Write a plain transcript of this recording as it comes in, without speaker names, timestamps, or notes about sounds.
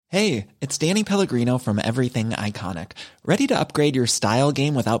Hey, it's Danny Pellegrino from Everything Iconic. Ready to upgrade your style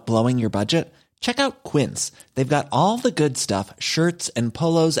game without blowing your budget? Check out Quince. They've got all the good stuff, shirts and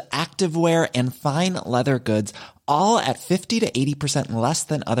polos, activewear, and fine leather goods, all at 50 to 80% less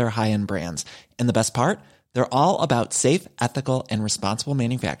than other high-end brands. And the best part? They're all about safe, ethical, and responsible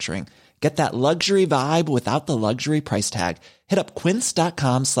manufacturing. Get that luxury vibe without the luxury price tag. Hit up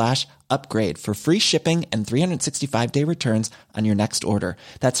quince.com/upgrade for free shipping and 365-day returns on your next order.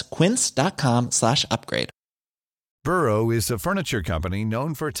 That's quince.com/upgrade. Boro is a furniture company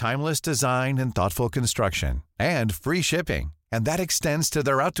known for timeless design and thoughtful construction and free shipping, and that extends to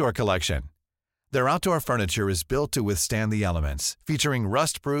their outdoor collection. Their outdoor furniture is built to withstand the elements, featuring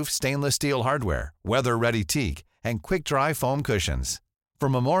rust-proof stainless steel hardware, weather-ready teak, and quick-dry foam cushions. For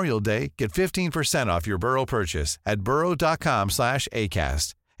Memorial Day, get 15% off your Boro purchase at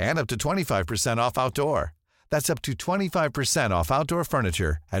burrow.com/ACAST and up to 25% off outdoor. That's up to 25% off outdoor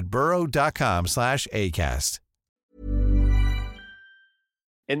furniture at burrow.com/ACAST.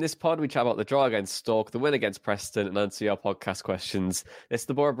 In this pod, we chat about the draw against Stoke, the win against Preston, and answer your podcast questions. It's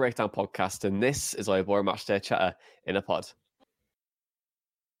the Boro Breakdown podcast, and this is our Boro Matchday Chatter in a pod.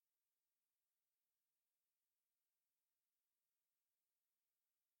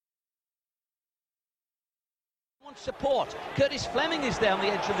 Support. Curtis Fleming is there on the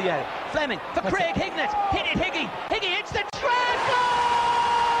edge of the area. Fleming for Craig Hignett. Hit it, Higgy. Higgy hits the treble!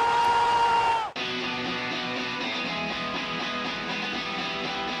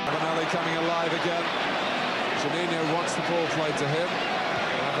 Avenelli coming alive again. Juninho wants the ball played to him.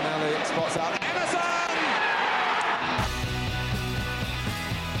 Avenelli spots out Emerson!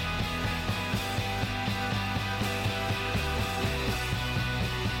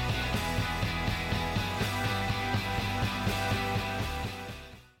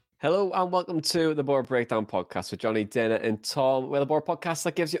 Hello and welcome to the Boro Breakdown podcast with Johnny, Dana and Tom. We're the Boro podcast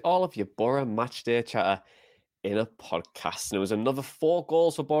that gives you all of your Boro Matchday Chatter in a podcast. And it was another 4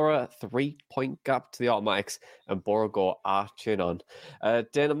 goals for Boro, 3-point gap to the Automatics, and Boro Go Arching On.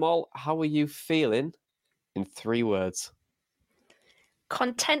 Dana Moll, how are you feeling in 3 words?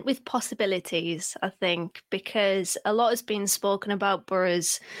 Content with possibilities, I think, because a lot has been spoken about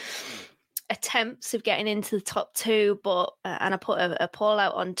Boro's attempts of getting into the top 2, but and I put a poll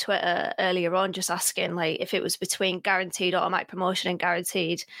out on Twitter earlier on just asking like if it was between guaranteed automatic promotion and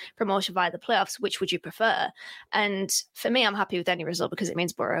guaranteed promotion via the playoffs, which would you prefer? And for me, I'm happy with any result because it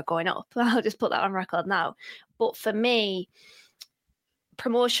means Boro are going up. I'll just put that on record now. But for me,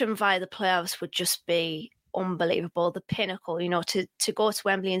 promotion via the playoffs would just be unbelievable, the pinnacle, to go to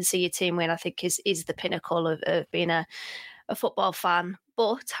Wembley and see your team win, I think is the pinnacle of being a football fan.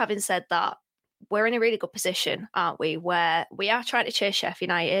 But having said that, we're in a really good position, aren't we? Where we are trying to chase Sheffield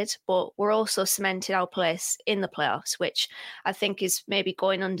United, but we're also cementing our place in the playoffs, which I think is maybe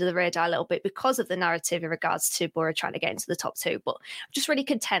going under the radar a little bit because of the narrative in regards to Boro trying to get into the top 2. But I'm just really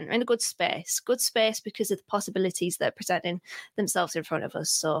content. We're in a good space because of the possibilities that are presenting themselves in front of us.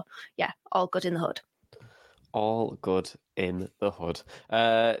 So yeah, all good in the hood. All good in the hood.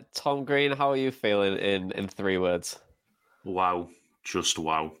 Tom Green, how are you feeling in 3 words? Wow. Just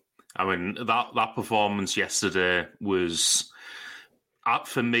wow. I mean, that performance yesterday was,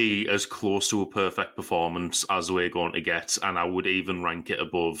 for me, as close to a perfect performance as we're going to get. And I would even rank it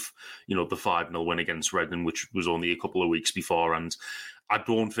above, the 5-0 win against Reading, which was only a couple of weeks before. And I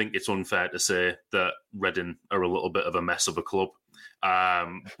don't think it's unfair to say that Reading are a little bit of a mess of a club.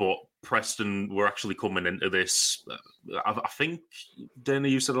 But Preston were actually coming into this. I think, Dana,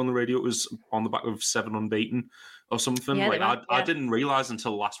 you said on the radio it was on the back of 7 unbeaten or something. Yeah, I didn't realise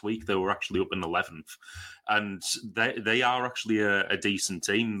until last week they were actually up in 11th, and they are actually a decent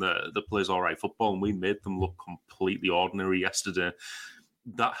team that plays all right football, and we made them look completely ordinary yesterday.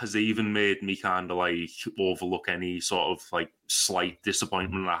 That has even made me kind of overlook any sort of slight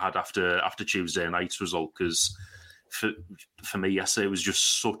disappointment I had after Tuesday night's result, because for me yesterday it was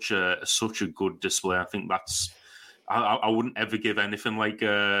just such a good display. I think I wouldn't ever give anything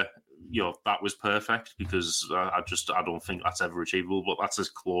that was perfect, because I don't think that's ever achievable, but that's as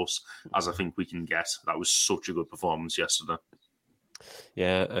close as I think we can get. That was such a good performance yesterday.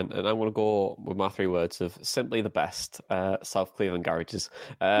 Yeah, and I want to go with my 3 words of simply the best. South Cleveland Garages.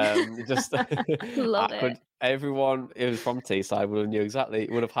 Just Love it. Everyone who was from Teesside would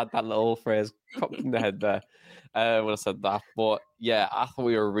have had that little phrase popped in their head there when I said that. But yeah, I thought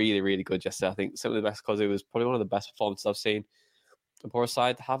we were really, really good yesterday. I think simply the best because it was probably one of the best performances I've seen the Boro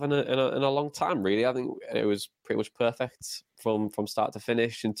side have in a long time, really. I think it was pretty much perfect from start to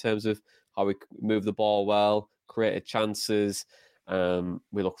finish in terms of how we moved the ball well, created chances.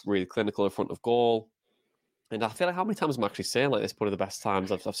 We looked really clinical in front of goal. And I feel like how many times I'm actually saying like this, one of the best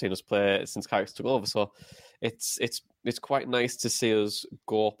times I've seen us play since Carrick's took over. So it's quite nice to see us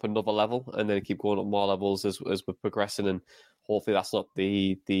go up another level and then keep going up more levels as we're progressing. And hopefully that's not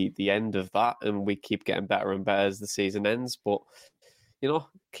the end of that, and we keep getting better and better as the season ends. But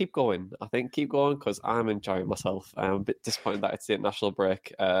keep going. I think keep going because I'm enjoying myself. I'm a bit disappointed that it's the international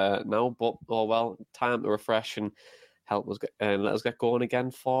break now, but oh well, time to refresh and help us and let us get going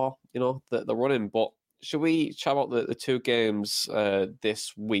again for the running. But should we chat about the two games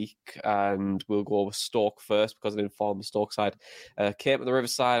this week? And we'll go with Stoke first because I informed the Stoke side. Came to the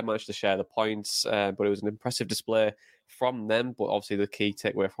Riverside, I managed to share the points, but it was an impressive display from them. But obviously the key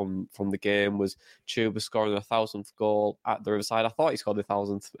takeaway from the game was Chuba scoring the 1,000th goal at the Riverside. I thought he scored the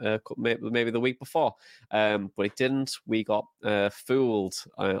 1,000th maybe the week before, but he didn't. We got fooled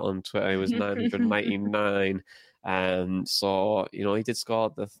on Twitter. It was 999. So he did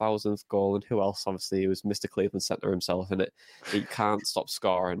score the 1,000th goal, and who else? Obviously, it was Mr. Cleveland Centre himself, and he can't stop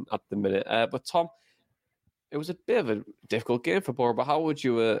scoring at the minute. But Tom, it was a bit of a difficult game for Boro. But how would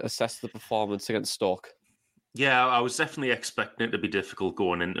you assess the performance against Stoke? Yeah, I was definitely expecting it to be difficult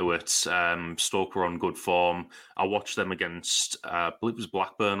going into it. Stoke were on good form. I watched them against, I believe it was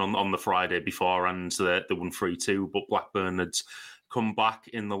Blackburn on the Friday before, and they won 3-2. But Blackburn had come back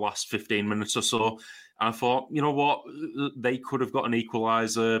in the last 15 minutes or so. And I thought, you know what, they could have got an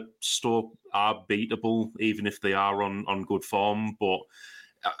equaliser. Stoke are beatable, even if they are on good form. But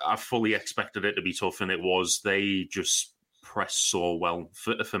I fully expected it to be tough, and it was. They just pressed so well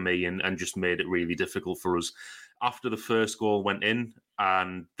for me and just made it really difficult for us. After the first goal went in,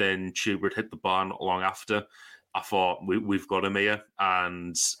 and then Schubert hit the bar not long after, I thought, we've got him here.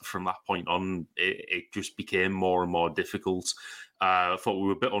 And from that point on, it just became more and more difficult. I thought we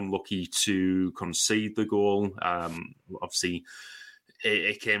were a bit unlucky to concede the goal. Obviously,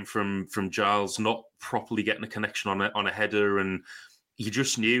 it came from Giles not properly getting a connection on a header, and you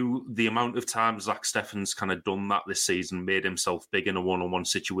just knew the amount of times Zach Steffen's kind of done that this season, made himself big in a one-on-one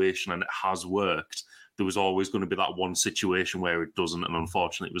situation, and it has worked. There was always going to be that one situation where it doesn't, and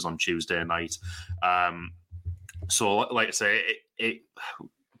unfortunately it was on Tuesday night. So, like I say, it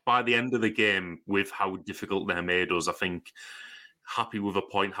by the end of the game, with how difficult they made us, I think happy with a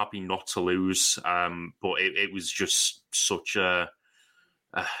point, happy not to lose. But it was just such a,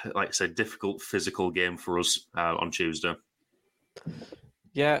 like I said, difficult physical game for us on Tuesday.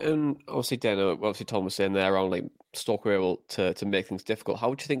 Yeah, and obviously, Tom was saying there around like Stoke were able to make things difficult.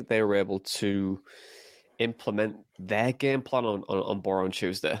 How do you think they were able to implement their game plan on Boro on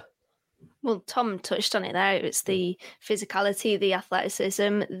Tuesday? Well, Tom touched on it there. It's the physicality, the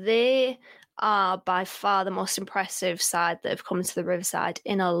athleticism. They are by far the most impressive side that have come to the Riverside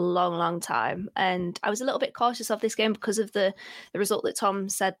in a long, long time. And I was a little bit cautious of this game because of the result that Tom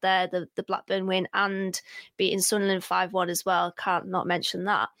said there, the Blackburn win and beating Sunderland 5-1 as well. Can't not mention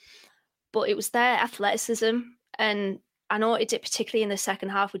that. But it was their athleticism. And I noted it particularly in the second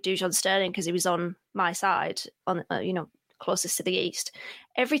half with Dujon Sterling because he was on my side, on closest to the east.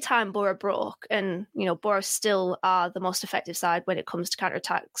 Every time Boro broke, and Boro still are the most effective side when it comes to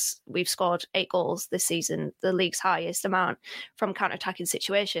counter-attacks. We've scored 8 goals this season, the league's highest amount from counter-attacking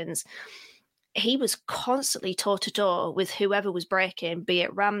situations. He was constantly toe-to-toe with whoever was breaking, be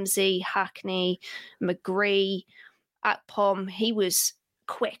it Ramsey, Hackney, McGree, Akpom. He was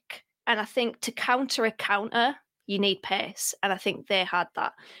quick. And I think to counter a counter, you need pace. And I think they had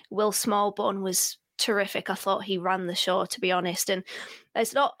that. Will Smallbone was terrific. I thought he ran the show, to be honest. And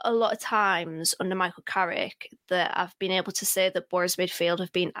there's not a lot of times under Michael Carrick that I've been able to say that Boro's midfield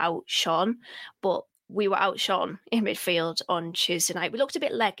have been outshone, but we were outshone in midfield on Tuesday night. We looked a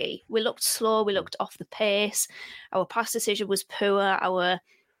bit leggy. We looked slow. We looked off the pace. Our pass decision was poor. Our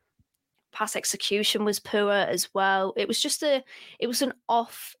pass execution was poor as well. It was an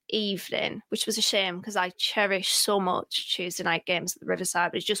off evening, which was a shame because I cherish so much Tuesday night games at the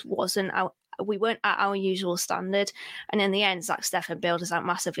Riverside, but it just wasn't we weren't at our usual standard. And in the end, Zach Steffen bailed us out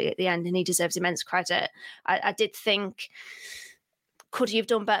massively at the end, and he deserves immense credit. I did think, could he have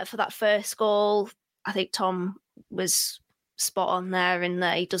done better for that first goal? I think Tom was spot on there in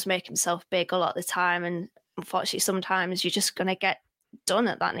that he does make himself big a lot of the time. And unfortunately, sometimes you're just going to get done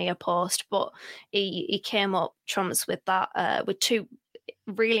at that near post. But he came up trumps with that, with 2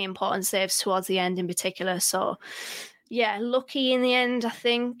 really important saves towards the end in particular. So, yeah, lucky in the end, I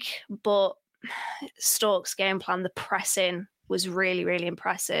think. But Stoke's game plan, the pressing, was really, really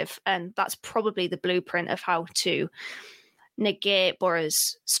impressive. And that's probably the blueprint of how to negate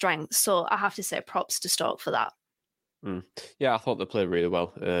Boro's strengths. So I have to say props to Stoke for that. Yeah, I thought they played really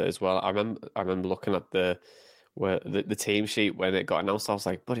well as well. I remember looking at where the team sheet, when it got announced, I was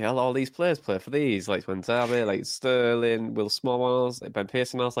like, bloody hell, all these players play for these. Like when Derby, like Sterling, Will Smallwells, like Ben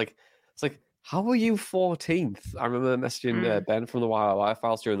Pearson. I was like, it's like, how are you 14th? I remember messaging Ben from the YY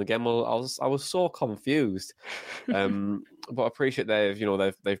files during the game. I was so confused. But I appreciate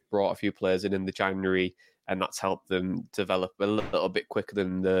they've brought a few players in the January, and that's helped them develop a little bit quicker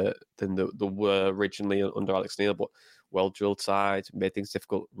than the were originally under Alex Neil. But well drilled side, made things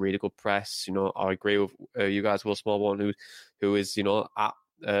difficult, really good press. I agree with you guys, Will Smallwell, who is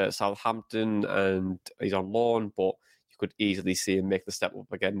at Southampton and he's on loan, but you could easily see him make the step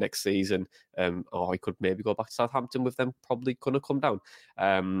up again next season. Or he could maybe go back to Southampton with them probably going to come down.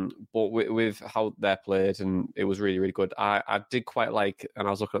 But with how they're played, and it was really, really good. I did quite like, and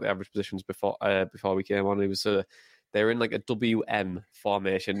I was looking at the average positions before we came on. It was they're in like a WM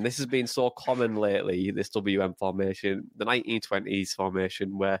formation. This has been so common lately, this WM formation, the 1920s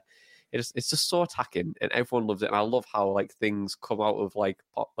formation, where it's just so attacking and everyone loves it. And I love how like things come out of like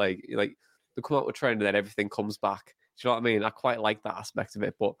they come out with trend and then everything comes back. Do you know what I mean? I quite like that aspect of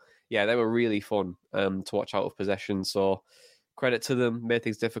it. But yeah, they were really fun to watch out of possession. So credit to them, made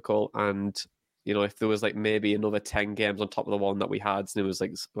things difficult. And if there was like maybe another 10 games on top of the one that we had, and it was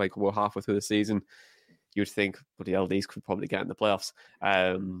like we're halfway through the season, you'd think, bloody hell, these could probably get in the playoffs.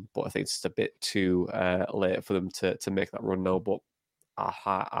 But I think it's just a bit too late for them to make that run now. But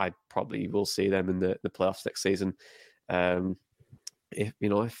I probably will see them in the playoffs next season.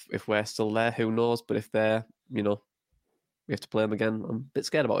 If we're still there, who knows? But if they're, we have to play them again. I'm a bit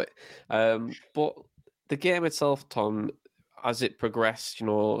scared about it. But the game itself, Tom, as it progressed,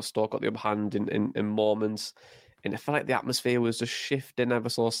 Stoke got the upper hand in moments, and it felt like the atmosphere was just shifting ever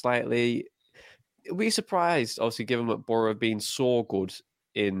so slightly. Were you surprised, obviously, given that Boro have been so good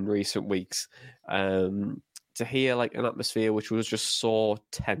in recent weeks, to hear like an atmosphere which was just so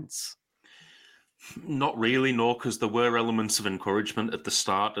tense? Not really, no, because there were elements of encouragement at the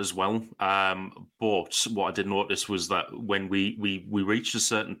start as well. But what I did notice was that when we reached a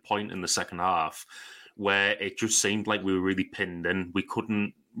certain point in the second half where it just seemed like we were really pinned in, we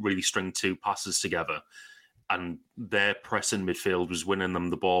couldn't really string two passes together. And their press in midfield was winning them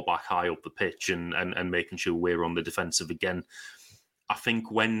the ball back high up the pitch and making sure we're on the defensive again. I think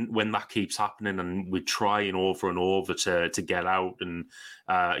when that keeps happening and we're trying over and over to get out and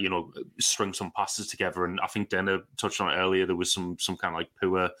string some passes together, and I think Dana touched on it earlier, there was some kind of like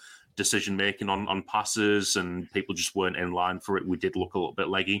poor decision making on passes and people just weren't in line for it. We did look a little bit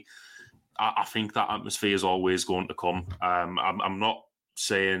leggy. I think that atmosphere is always going to come. I'm not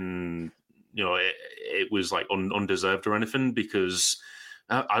saying it was like undeserved or anything, because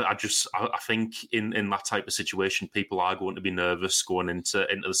I think in that type of situation, people are going to be nervous going into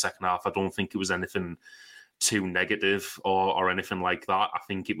the second half. I don't think it was anything too negative or anything like that. I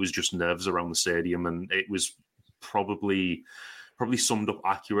think it was just nerves around the stadium, and it was probably summed up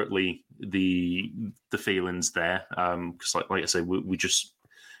accurately the feelings there. Because like I say,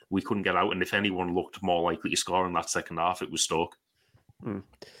 we couldn't get out, and if anyone looked more likely to score in that second half, it was Stoke.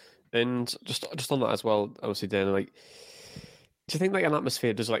 And just on that as well, obviously, Dana, like, do you think like an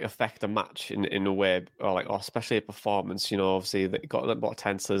atmosphere does like affect a match in a way, or especially a performance? Obviously that got a little more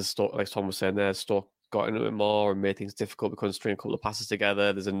tense, as like Tom was saying there. Stoke got into it more and made things difficult because string a couple of passes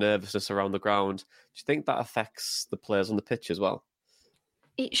together. There's a nervousness around the ground. Do you think that affects the players on the pitch as well?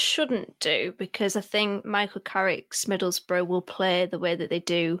 It shouldn't do, because I think Michael Carrick's Middlesbrough will play the way that they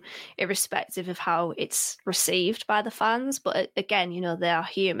do, irrespective of how it's received by the fans. But again, they are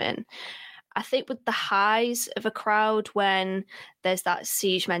human. I think with the highs of a crowd, when there's that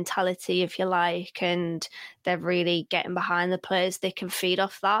siege mentality, if you like, and they're really getting behind the players, they can feed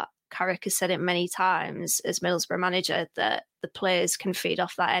off that. Carrick has said it many times as Middlesbrough manager that the players can feed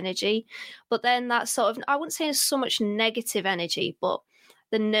off that energy. But then that sort of, I wouldn't say it's so much negative energy, but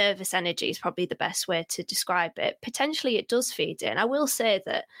the nervous energy is probably the best way to describe it. Potentially it does feed in. I will say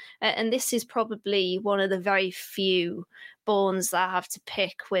that, and this is probably one of the very few bones that I have to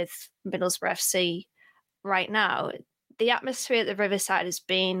pick with Middlesbrough FC right now, the atmosphere at the Riverside has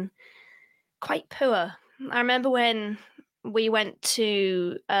been quite poor. I remember when we went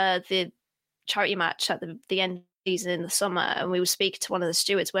to the charity match at the end of the season in the summer, and we were speaking to one of the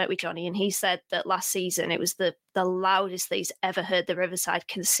stewards, weren't we, Johnny? And he said that last season it was the loudest that he's ever heard the Riverside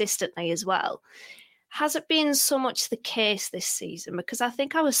consistently as well. Has it been so much the case this season? Because I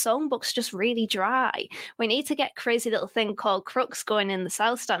think our songbook's just really dry. We need to get a crazy little thing called Crooks going in the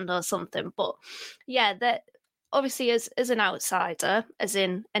South Stand or something. But yeah, that obviously as an outsider, as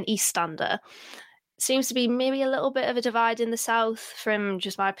in an East Stander, seems to be maybe a little bit of a divide in the South from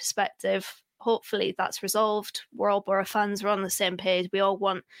just my perspective. hopefully that's resolved. We're all Boro fans. We're on the same page. We all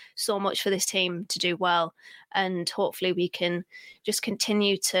want so much for this team to do well. And hopefully we can just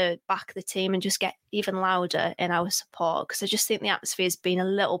continue to back the team and just get even louder in our support, because I just think the atmosphere has been a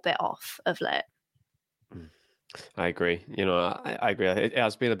little bit off of late. I agree. I agree. It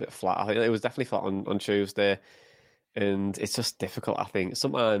has been a bit flat. I think it was definitely flat on Tuesday, and it's just difficult. I think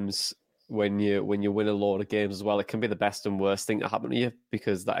sometimes when you win a lot of games as well, it can be the best and worst thing to happen to you,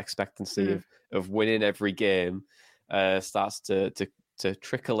 because that expectancy of winning every game starts to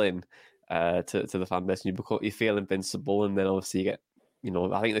trickle in to the fan base, and you feel invincible, and then obviously you get,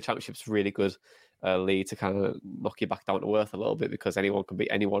 I think the Championship's really good league to kind of knock you back down to earth a little bit, because anyone can beat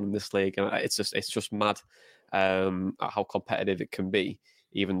anyone in this league, and it's just mad at how competitive it can be,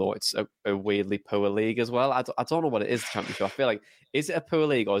 even though it's a weirdly poor league as well. I don't know what it is, the Championship. I feel like, is it a poor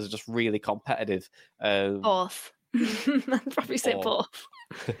league, or is it just really competitive? Both. I'd probably say both.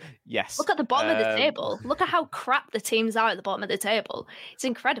 Yes. Look at the bottom of the table. Look at how crap the teams are at the bottom of the table. It's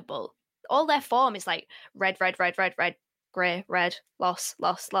incredible. All their form is like red, grey, red, loss.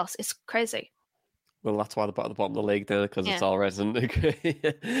 It's crazy. Well, that's why they're at the bottom of the league there, because it's all red and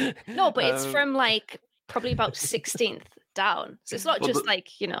grey. No, but it's from probably about 16th down. So it's not just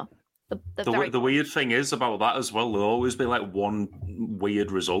the weird thing is about that as well, there'll always be one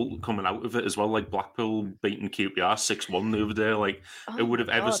weird result coming out of it as well, like Blackpool beating QPR 6-1 the other day. Who would have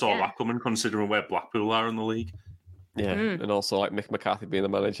ever saw that coming, considering where Blackpool are in the league? Yeah, and also Mick McCarthy being the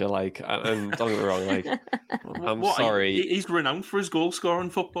manager, and don't get me wrong, I'm sorry, he's renowned for his goal scoring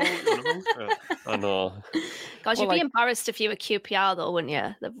football. I know. God, you'd be embarrassed if you were QPR though, wouldn't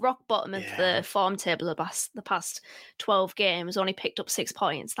you? The rock bottom of the form table the past 12 games, only picked up 6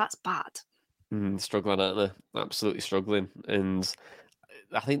 points. That's bad. Struggling, aren't they? Absolutely struggling, and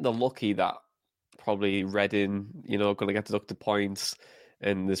I think they're lucky that probably Reading, going to get deducted points,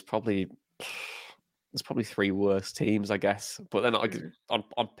 and there's probably 3 worse teams, I guess, but they're not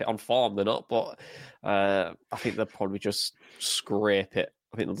on form. They're not, but I think they'll probably just scrape it.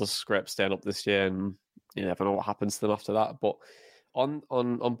 I think they'll just scrape staying up this year, and you never know what happens to them after that. But on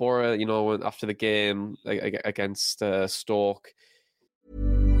Boro, after the game against Stoke.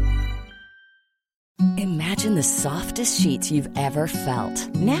 Imagine the softest sheets you've ever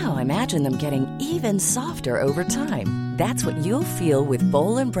felt. Now imagine them getting even softer over time. That's what you'll feel with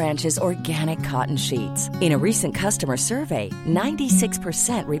Boll & Branch's organic cotton sheets. In a recent customer survey,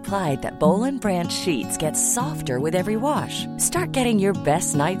 96% replied that Boll & Branch sheets get softer with every wash. Start getting your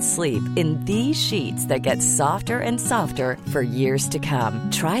best night's sleep in these sheets that get softer and softer for years to come.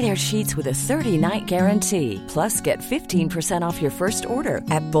 Try their sheets with a 30-night guarantee. Plus, get 15% off your first order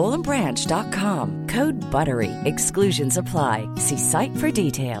at bollandbranch.com. Code BUTTERY. Exclusions apply. See site for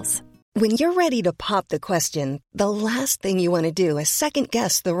details. When you're ready to pop the question, the last thing you want to do is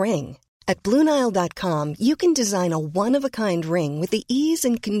second-guess the ring. At BlueNile.com, you can design a one-of-a-kind ring with the ease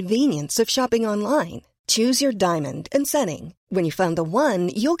and convenience of shopping online. Choose your diamond and setting. When you find the one,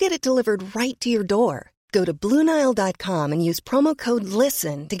 you'll get it delivered right to your door. Go to BlueNile.com and use promo code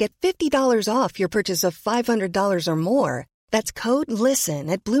LISTEN to get $50 off your purchase of $500 or more. That's code LISTEN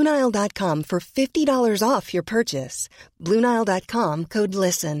at BlueNile.com for $50 off your purchase. BlueNile.com, code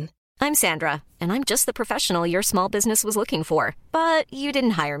LISTEN. I'm Sandra, and I'm just the professional your small business was looking for. But you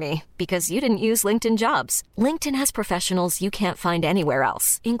didn't hire me because you didn't use LinkedIn Jobs. LinkedIn has professionals you can't find anywhere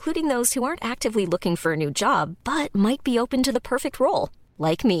else, including those who aren't actively looking for a new job, but might be open to the perfect role,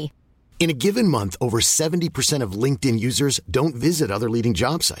 like me. In a given month, over 70% of LinkedIn users don't visit other leading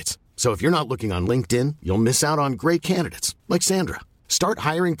job sites. So if you're not looking on LinkedIn, you'll miss out on great candidates like Sandra. Start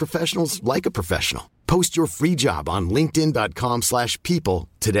hiring professionals like a professional. Post your free job on linkedin.com/people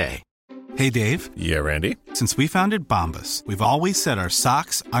today. Hey, Dave. Yeah, Randy. Since we founded Bombas, we've always said our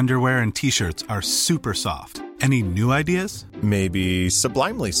socks, underwear, and T-shirts are super soft. Any new ideas? Maybe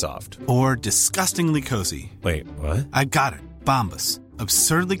sublimely soft. Or disgustingly cozy. Wait, what? I got it. Bombas.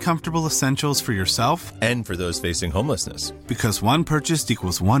 Absurdly comfortable essentials for yourself and for those facing homelessness. Because one purchased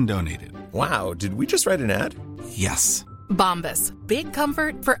equals one donated. Wow, did we just write an ad? Yes. Bombas. Big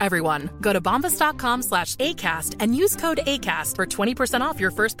comfort for everyone. Go to bombas.com/ACAST and use code ACAST for 20% off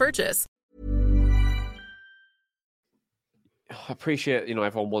your first purchase. I appreciate,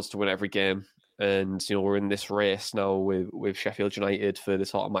 everyone wants to win every game. And, we're in this race now with Sheffield United for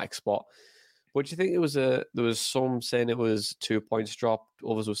this automatic spot. But do you think there was some saying it was 2 points dropped,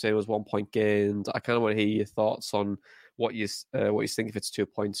 others were saying it was 1 point gained? I kind of want to hear your thoughts on what you think if it's 2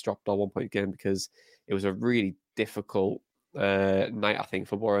 points dropped or 1 point gained, because it was a really difficult night, I think,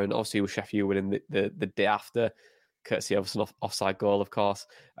 for Boro. And obviously with Sheffield winning the day after, courtesy of an offside goal, of course.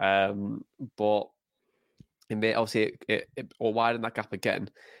 But obviously it or widen that gap again.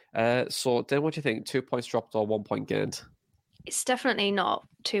 So then what do you think? 2 points dropped or 1 point gained? It's definitely not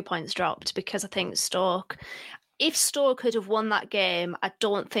 2 points dropped because I think if Stoke could have won that game, I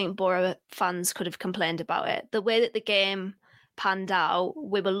don't think Boro fans could have complained about it. The way that the game panned out,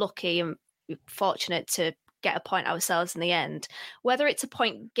 we were lucky and fortunate to get a point ourselves in the end. Whether it's a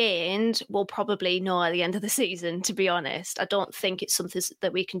point gained, we'll probably know at the end of the season, to be honest. I don't think it's something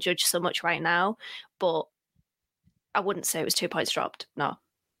that we can judge so much right now, but I wouldn't say it was 2 points dropped, no.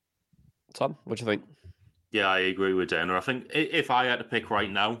 Tom, what do you think? Yeah, I agree with Dana. I think if I had to pick right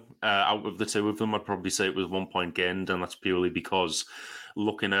now, out of the two of them, I'd probably say it was 1 point gained, and that's purely because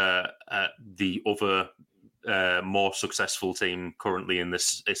looking at the other more successful team currently in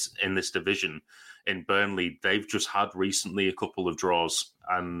this division, in Burnley, they've just had recently a couple of draws,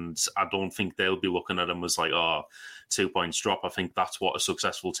 and I don't think they'll be looking at them as like, 2 points drop. I think that's what a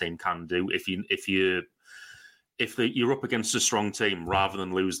successful team can do. If you're up against a strong team, rather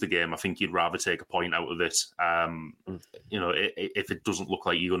than lose the game, I think you'd rather take a point out of it. If it doesn't look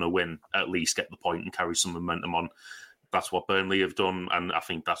like you're going to win, at least get the point and carry some momentum on. That's what Burnley have done, and I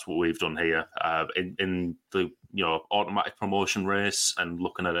think that's what we've done here in the automatic promotion race. And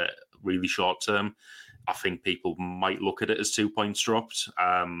looking at it really short term, I think people might look at it as 2 points dropped,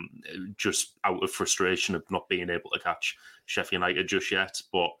 just out of frustration of not being able to catch Sheffield United just yet.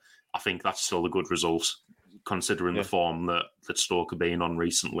 But I think that's still a good result, considering the form that Stoke have been on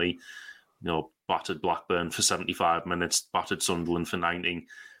recently. Battered Blackburn for 75 minutes, battered Sunderland for 90.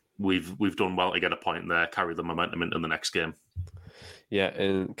 We've done well to get a point there, carry the momentum into the next game. Yeah,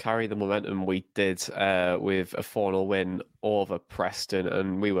 and carry the momentum we did with a 4-0 win over Preston,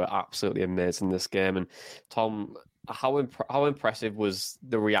 and we were absolutely amazing in this game. And Tom, how impressive was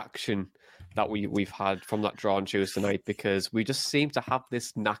the reaction that we've had from that draw on Tuesday night? Because we just seem to have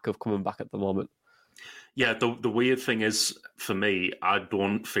this knack of coming back at the moment. Yeah, the weird thing is, for me, I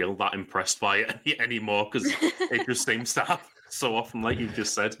don't feel that impressed by it anymore because it just seems to happen so often, like you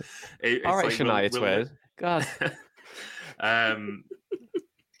just said. All right, Shania God.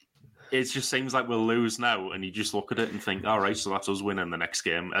 It just seems like we'll lose now, and you just look at it and think, all right, so that's us winning the next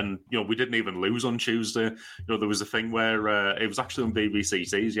game. And, we didn't even lose on Tuesday. There was a thing where it was actually on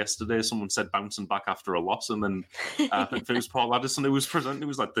BBC Tees yesterday. Someone said bouncing back after a loss, and then I think it was Paul Addison who was presenting. He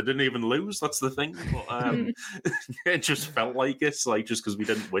was like, they didn't even lose. That's the thing. But it just felt like it, like just because we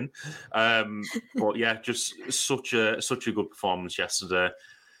didn't win. But yeah, just such a good performance yesterday.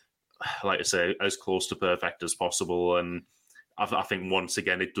 Like I say, as close to perfect as possible. And I think once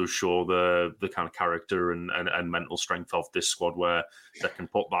again it does show the kind of character and mental strength of this squad, where they can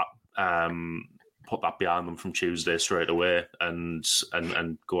put that behind them from Tuesday straight away and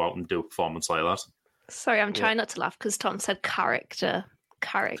go out and do a performance like that. Sorry, I'm trying not to laugh because Tom said character.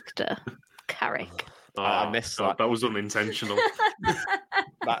 Oh, I missed that. That was unintentional.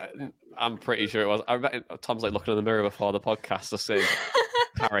 I'm pretty sure it was. I bet Tom's like looking in the mirror before the podcast to say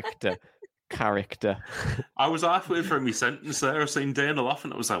character. I was halfway through my sentence there. I seen Dana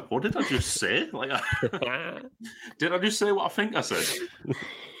laughing. I was like, what did I just say? Like, did I just say what I think I said?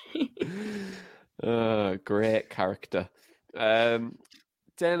 Great character.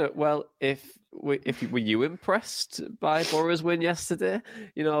 Dana, well, were you impressed by Boro's win yesterday?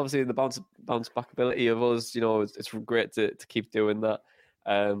 Obviously the bounce back ability of us, it's great to keep doing that.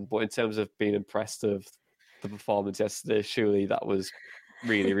 But in terms of being impressed of the performance yesterday, surely that was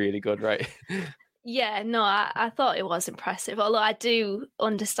really, really good, right? Yeah, no, I thought it was impressive. Although I do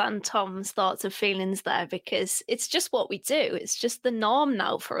understand Tom's thoughts and feelings there, because it's just what we do. It's just the norm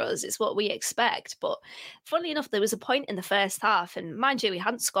now for us. It's what we expect. But funnily enough, there was a point in the first half, and mind you, we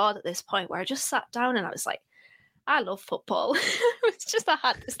hadn't scored at this point, where I just sat down and I was like, I love football. It's just I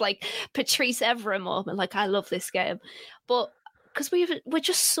had this like Patrice Evra moment, like I love this game. But because we're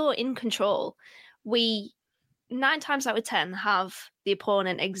just so in control, we 9 times out of 10 have the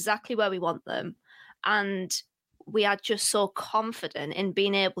opponent exactly where we want them. And we are just so confident in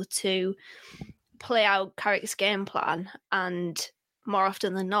being able to play out Carrick's game plan and more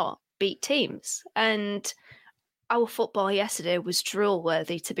often than not beat teams. And our football yesterday was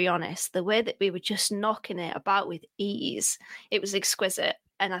drool-worthy, to be honest. The way that we were just knocking it about with ease, it was exquisite.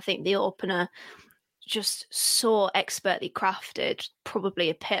 And I think the opener, just so expertly crafted,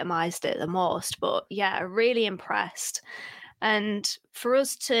 probably epitomised it the most. But yeah, really impressed. And for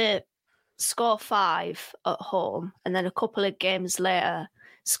us to score 5 at home and then a couple of games later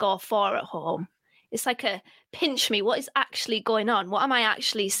score 4 at home, it's like a pinch me. What is actually going on? What am I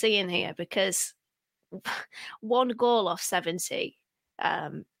actually seeing here? Because 1 goal off 70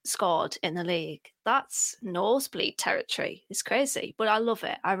 scored in the league. That's nosebleed territory. It's crazy, but I love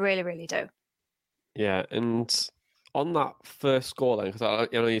it. I really, really do. Yeah, and on that first goal, then, because I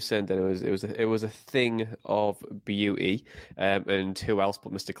know you're saying that it was a thing of beauty, and who else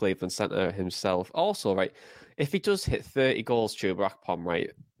but Mr. Cleveland Centre himself? Also, right, if he does hit 30 goals, Chuba Akpom,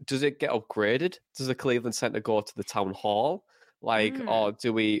 right, does it get upgraded? Does the Cleveland Centre go to the town hall, or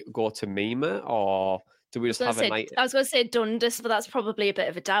do we go to Mima, or do we just have a night? I was going to say Dundas, but that's probably a bit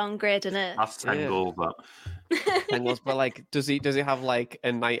of a downgrade, isn't it? That's 10 goals, that. 10 goals, but like, does he have like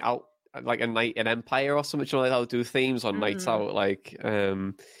a night out? Like a night in Empire or something, like that. Do themes on nights out, like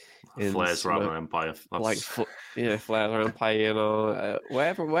Flares around Empire, like Flares around Empire,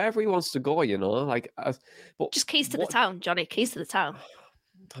 wherever he wants to go, like. But just keys to the town, Johnny. Keys to the town.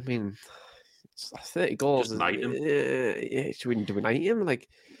 I mean, 30 goals. Just night him. Should we do a night him? Like,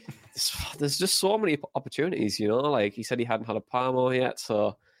 there's just so many opportunities, Like he said, he hadn't had a Palmo yet,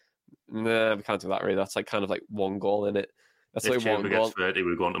 so nah, we can't do that. Really, that's like kind of like one goal in it. That's if like one goal. Gets 30,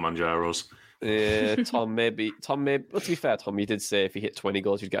 we're going to Manjaro's. Tom, maybe. But to be fair, Tom, you did say if you hit 20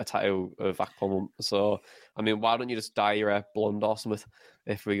 goals, you'd get a tattoo of Akpom. So, I mean, why don't you just dye your hair blonde or something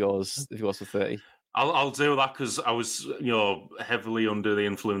if he goes for 30? I'll do that because I was, heavily under the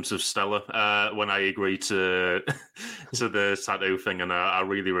influence of Stella when I agreed to the tattoo thing, and I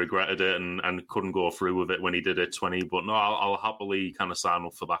really regretted it and couldn't go through with it when he did it 20. But no, I'll happily kind of sign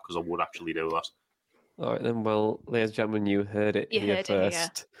up for that because I would actually do that. All right, then. Well, ladies and gentlemen, you heard it here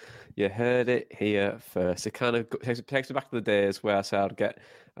first. You heard it here first. It kind of takes me back to the days where I said I'd get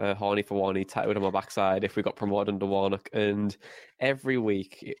horny for Warney tattooed on my backside if we got promoted under Warnock. And every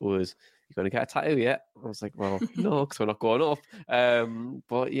week it was, "You're going to get a tattoo yet?" I was like, well, no, because we're not going up.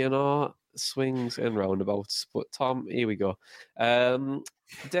 But, swings and roundabouts. But, Tom, here we go.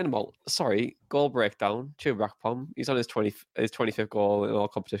 Denmal, sorry, goal breakdown. Chuba Akpom. He's on his 25th goal in all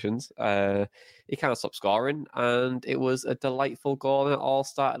competitions. He can't stop scoring, and it was a delightful goal, and it all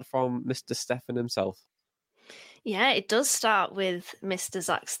started from Mr. Stefan himself. Yeah, it does start with Mr.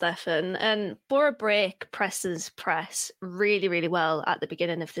 Zach Steffen, and Boro break Preston's press really, really well at the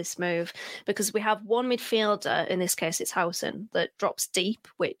beginning of this move because we have one midfielder, in this case it's Howson, that drops deep,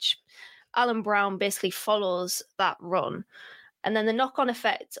 which Alan Brown basically follows that run. And then the knock-on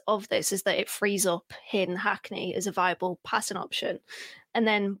effect of this is that it frees up Hayden Hackney as a viable passing option. And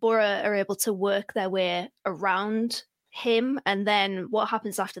then Boro are able to work their way around him. And then what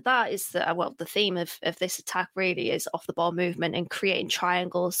happens after that is that, the theme of this attack really is off-the-ball movement and creating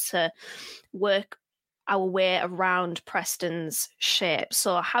triangles to work our way around Preston's shape.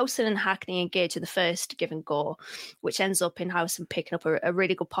 So Howson and Hackney engage in the first give and go, which ends up in Howson picking up a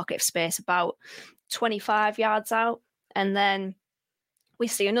really good pocket of space about 25 yards out. And then we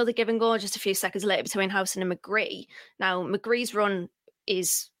see another give and go just a few seconds later between Howson and McGree. Now, McGree's run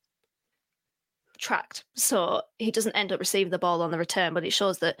is tracked, so he doesn't end up receiving the ball on the return, but it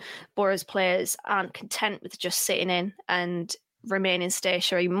shows that Boro's players aren't content with just sitting in and remaining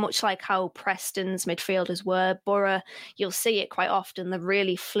stationary, much like how Preston's midfielders were. Boro, you'll see it quite often, the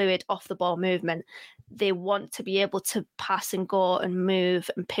really fluid off-the-ball movement. They want to be able to pass and go and move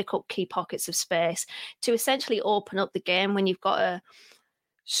and pick up key pockets of space to essentially open up the game. When you've got a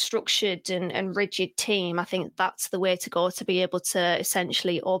structured and rigid team, I think that's the way to go, to be able to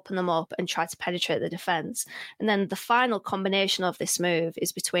essentially open them up and try to penetrate the defence. And then the final combination of this move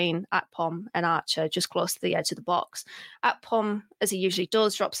is between Akpom and Archer, just close to the edge of the box. Akpom, as he usually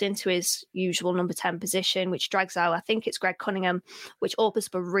does, drops into his usual number 10 position, which drags out, I think it's Greg Cunningham, which opens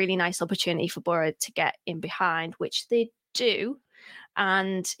up a really nice opportunity for Boro to get in behind, which they do.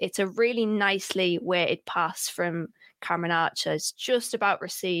 And it's a really nicely weighted pass from Cameron Archer. It's just about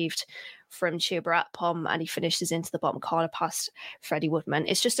received from Chuba Akpom, and he finishes into the bottom corner past Freddie Woodman.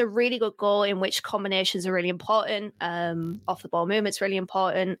 It's just a really good goal in which combinations are really important. Off the ball movement's really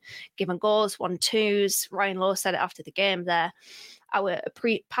important. Given goals, 1-2s. Ryan Lowe said it after the game there. Our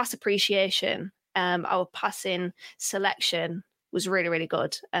pass appreciation, our passing selection was really, really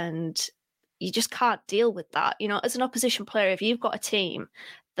good. And you just can't deal with that. As an opposition player, if you've got a team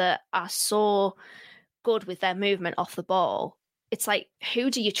that are so good with their movement off the ball, it's like,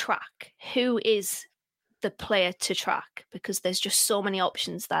 who do you track? Who is the player to track? Because there's just so many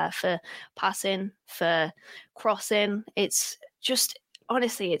options there for passing, for crossing. It's just,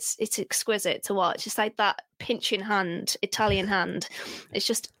 honestly, it's exquisite to watch. It's like that pinching hand, Italian hand. It's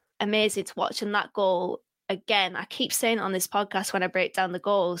just amazing to watch. And that goal, again, I keep saying on this podcast when I break down the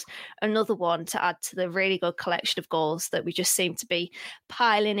goals, another one to add to the really good collection of goals that we just seem to be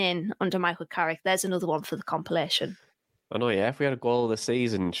piling in under Michael Carrick. There's another one for the compilation. I know, yeah. If we had a goal of the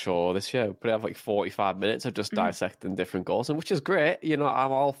season show this year, we'd have like 45 minutes of just dissecting different goals, and which is great. I'm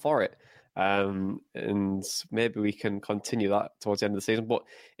all for it. And maybe we can continue that towards the end of the season. But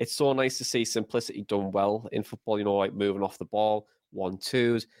it's so nice to see simplicity done well in football, like moving off the ball,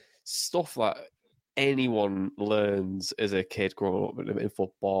 1-2s, stuff that anyone learns as a kid growing up in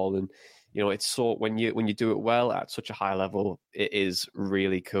football. And it's so when you do it well at such a high level, it is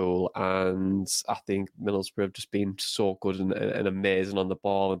really cool. And I think Middlesbrough have just been so good and amazing on the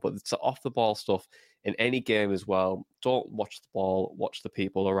ball. But it's off the ball stuff in any game as well. Don't watch the ball, watch the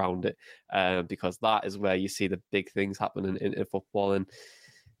people around it, because that is where you see the big things happening in football. And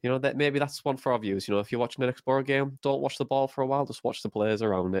that maybe that's one for our viewers. If you're watching an Explorer game, don't watch the ball for a while. Just watch the players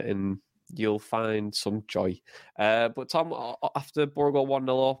around it, and you'll find some joy. But Tom, after Boro go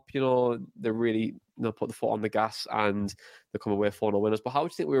 1-0 up, they really put the foot on the gas and they come away 4-0 winners. But how do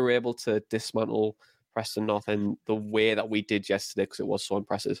you think we were able to dismantle Preston North in the way that we did yesterday, because it was so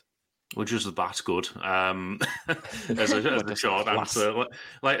impressive? Well, just that good. As a short answer,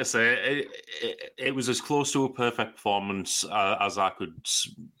 like I say, it was as close to a perfect performance as I could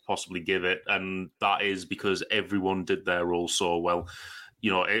possibly give it, and that is because everyone did their role so well.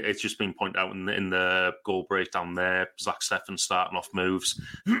 It's just been pointed out in the goal breakdown there. Zach Steffen starting off moves.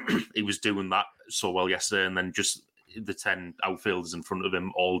 He was doing that so well yesterday, and then just the 10 outfielders in front of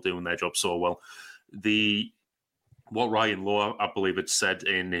him all doing their job so well. What Ryan Lowe, I believe, had said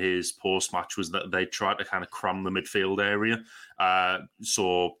in his post-match was that they tried to kind of cram the midfield area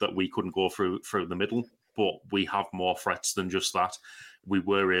so that we couldn't go through the middle. But we have more threats than just that. We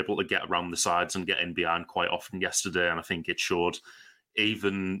were able to get around the sides and get in behind quite often yesterday, and I think it showed.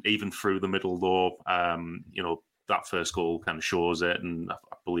 Even through the middle, though, that first goal kind of shows it, and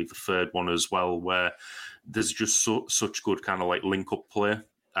I believe the third one as well, where there's just such good kind of like link-up play,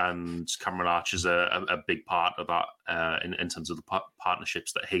 and Cameron Arch is a big part of that in terms of the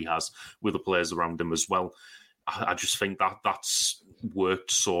partnerships that he has with the players around him as well. I just think that's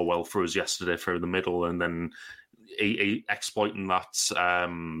worked so well for us yesterday through the middle, and then he exploiting that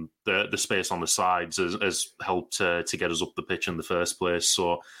the space on the sides has helped to get us up the pitch in the first place.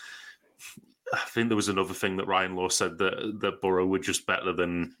 So I think there was another thing that Ryan Lowe said that Boro were just better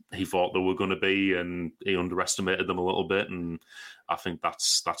than he thought they were going to be, and he underestimated them a little bit. And I think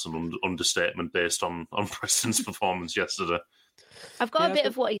that's an understatement based on Preston's performance yesterday. I've got a bit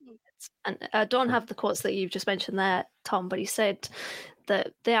of what he said, and I don't have the quotes that you've just mentioned there, Tom, but he said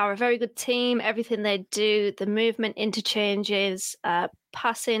that they are a very good team. Everything they do, the movement, interchanges,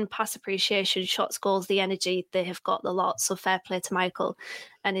 passing, pass appreciation, shots, goals, the energy, they have got the lot. So fair play to Michael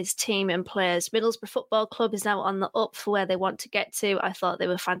and his team and players. Middlesbrough Football Club is now on the up for where they want to get to. I thought they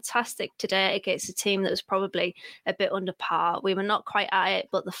were fantastic today against a team that was probably a bit under par. We were not quite at it,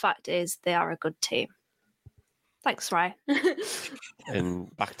 but the fact is they are a good team. Thanks, Ryan.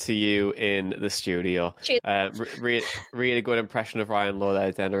 And back to you in the studio. Really good impression of Ryan Lowe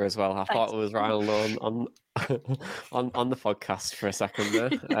there, Denner, as well. I thought it was Ryan Lowe on the podcast for a second there.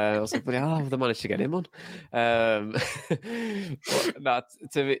 I was like, they managed to get him on. But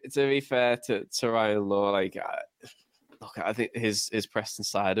to be fair to Ryan Lowe, look, I think his Preston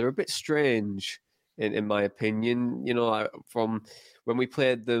side are a bit strange. In my opinion, from when we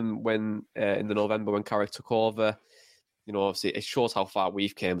played them in the November when Carrick took over, obviously it shows how far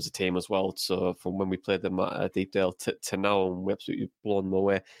we've came as a team as well. So from when we played them at Deepdale to now, and we absolutely blown them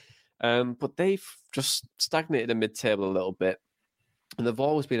away. But they've just stagnated in mid-table a little bit, and they've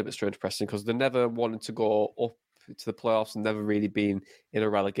always been a bit strange, Preston, because they never wanted to go up to the playoffs and never really been in a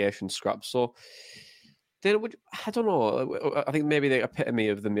relegation scrap. So. I don't know. I think maybe the epitome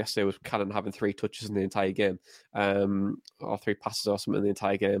of them yesterday was Cannon having 3 touches in the entire game, or 3 passes or something in the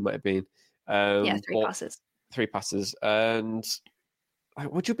entire game might have been. 3 passes. 3 passes. And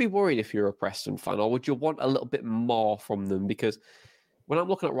would you be worried if you're a Preston fan, or would you want a little bit more from them? Because when I'm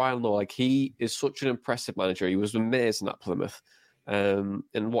looking at Ryan Lowe, he is such an impressive manager. He was amazing at Plymouth. And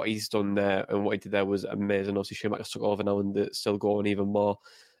what he's done there and what he did there was amazing. Obviously, Schumacher took over now and it's still going even more.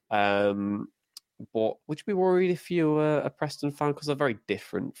 But would you be worried if you were a Preston fan? Because they're very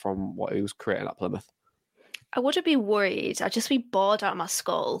different from what he was creating at Plymouth. I wouldn't be worried. I'd just be bored out of my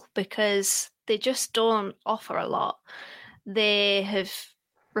skull because they just don't offer a lot. They have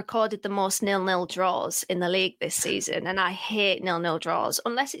recorded the most 0-0 draws in the league this season, and I hate 0-0 draws,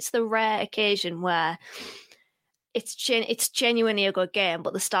 unless it's the rare occasion where it's genuinely a good game,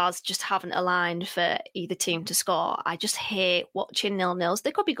 but the stars just haven't aligned for either team to score. I just hate watching 0-0s.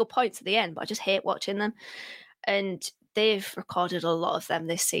 They could be good points at the end, but I just hate watching them. And they've recorded a lot of them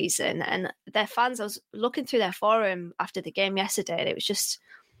this season. And their fans, I was looking through their forum after the game yesterday, and it was just,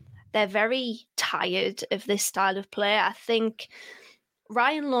 they're very tired of this style of play. I think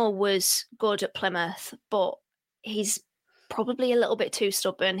Ryan Lowe was good at Plymouth, but he's probably a little bit too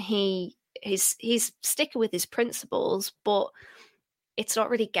stubborn. He he's sticking with his principles, but it's not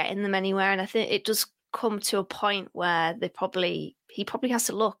really getting them anywhere. And I think it does come to a point where he probably has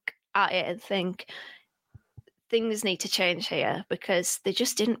to look at it and think things need to change here, because they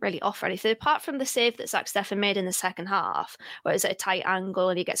just didn't really offer anything apart from the save that Zach Steffen made in the second half, where it was at a tight angle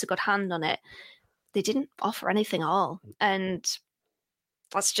and he gets a good hand on it. They didn't offer anything at all, and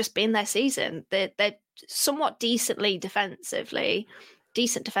that's just been their season. They're somewhat decent defensively,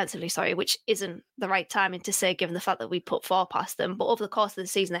 sorry, which isn't the right timing to say given the fact that we put 4 past them. But over the course of the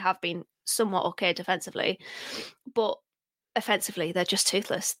season, they have been somewhat okay defensively. But offensively, they're just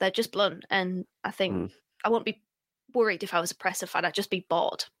toothless. They're just blunt. And I think I wouldn't be worried if I was a Presser fan. I'd just be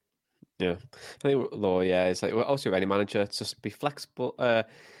bored. Yeah. I think, though, it's like, also any manager, it's just be flexible.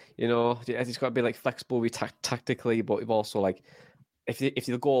 It's got to be like flexible tactically, but you've also like, if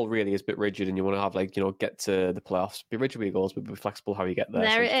the goal really is a bit rigid and you want to have get to the playoffs, be rigid with your goals, but be flexible how you get there.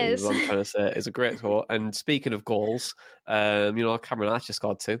 There it is. What I'm trying to say is a great thought. And speaking of goals, Cameron Archer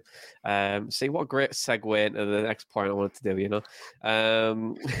scored 2. See what a great segue into the next point I wanted to do.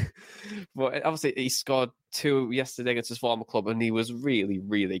 But obviously he scored 2 yesterday against his former club, and he was really,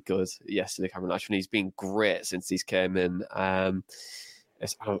 really good yesterday, Cameron Archer, and he's been great since he's came in.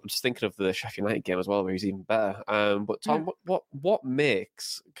 I'm just thinking of the Sheffield United game as well, where he's even better. But Tom, what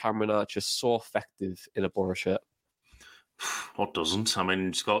makes Cameron Archer so effective in a Boro shirt? What doesn't? I mean,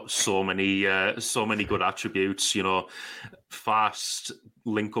 he's got so many good attributes. Fast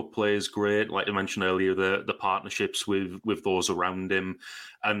link-up play is great. Like I mentioned earlier, the partnerships with those around him,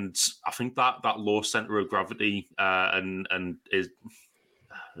 and I think that low centre of gravity and is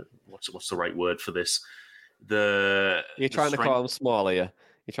what's the right word for this? You're trying to call him small, are you?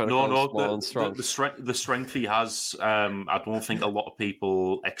 You're trying to call him small and strong. The strength he has, I don't think a lot of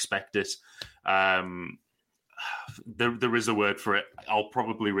people expect it. There is a word for it. I'll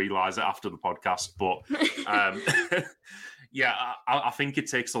probably realise it after the podcast, but I think it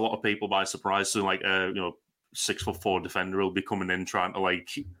takes a lot of people by surprise. So 6'4" defender will be coming in trying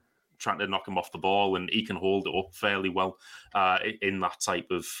to knock him off the ball, and he can hold it up fairly well in that type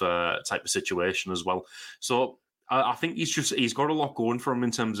of situation as well. So I think he's got a lot going for him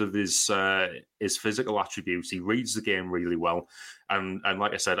in terms of his physical attributes. He reads the game really well, and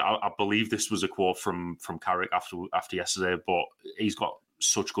like I said, I believe this was a quote from Carrick after yesterday. But he's got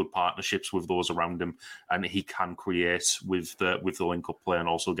such good partnerships with those around him, and he can create with the link-up play and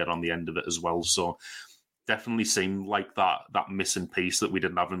also get on the end of it as well. So definitely seemed like that missing piece that we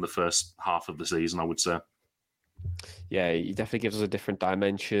didn't have in the first half of the season, I would say. Yeah, he definitely gives us a different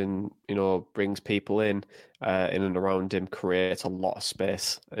dimension, brings people in and around him, creates a lot of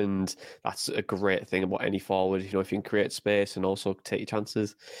space. And that's a great thing about any forward. If you can create space and also take your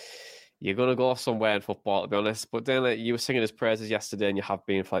chances, you're going to go somewhere in football, to be honest. But then you were singing his praises yesterday, and you have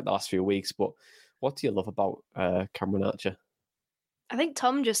been for the last few weeks. But what do you love about Cameron Archer? I think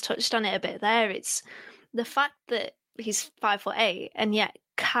Tom just touched on it a bit there. It's the fact that he's 5'8" and yet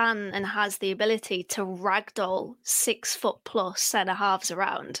can and has the ability to ragdoll 6 foot plus centre halves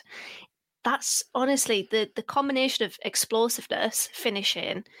around. That's honestly the combination of explosiveness,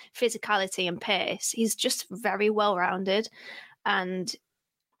 finishing, physicality, and pace. He's just very well rounded, and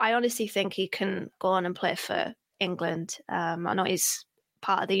I honestly think he can go on and play for England. I know he's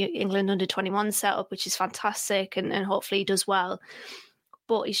part of the England under-21 setup, which is fantastic, and hopefully he does well.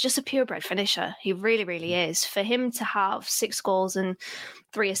 But he's just a purebred finisher. He really, really is. For him to have 6 goals and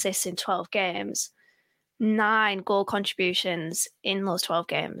 3 assists in 12 games, 9 goal contributions in those 12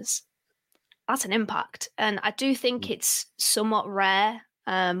 games, that's an impact. And I do think it's somewhat rare,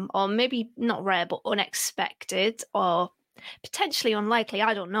 or maybe not rare, but unexpected, or potentially unlikely,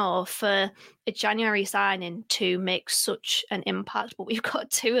 I don't know, for a January signing to make such an impact. But we've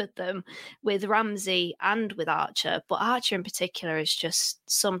got 2 of them with Ramsey and with Archer. But Archer in particular is just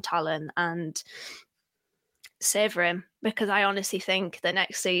some talent, and savour him, because I honestly think that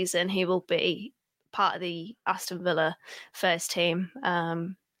next season he will be part of the Aston Villa first team.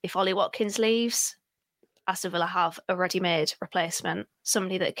 If Ollie Watkins leaves, Aston Villa have a ready-made replacement,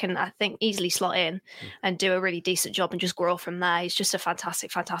 somebody that can, I think, easily slot in and do a really decent job and just grow from there. He's just a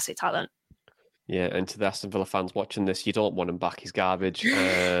fantastic, fantastic talent. Yeah, and to the Aston Villa fans watching this, you don't want him back. He's garbage.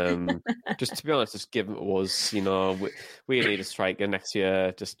 Just to be honest, just give him to us. We need a striker next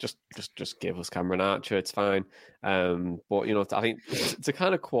year. Just give us Cameron Archer. It's fine. But I think to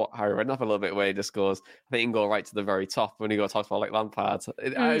kind of quote Harry Redknapp a little bit, where he just goes, I think you can go right to the very top when he goes talks about Lampard.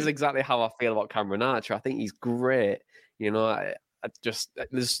 That is exactly how I feel about Cameron Archer. I think he's great. There's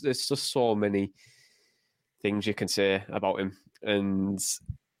just so many things you can say about him, and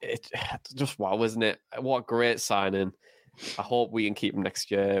it's just wow, isn't it? What a great signing. I hope we can keep him next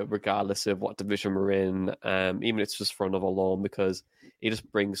year, regardless of what division we're in, even if it's just for another loan, because he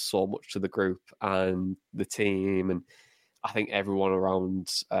just brings so much to the group and the team. And I think everyone around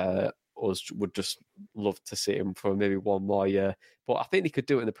us would just love to see him for maybe one more year. But I think he could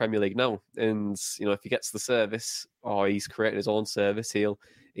do it in the Premier League now. And, if he gets the service or he's creating his own service, he'll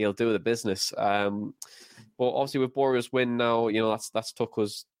do the business. But obviously with Boro's win now, that's took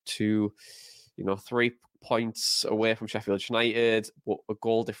us to, 3 points away from Sheffield United, but a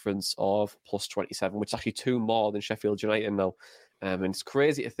goal difference of plus 27, which is actually 2 more than Sheffield United now. And it's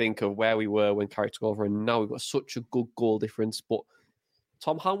crazy to think of where we were when Carrick took over, and now we've got such a good goal difference. But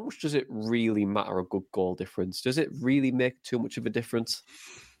Tom, how much does it really matter, a good goal difference? Does it really make too much of a difference?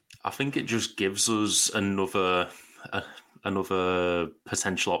 I think it just gives us another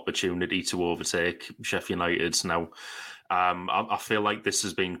potential opportunity to overtake Sheffield United now. I feel like this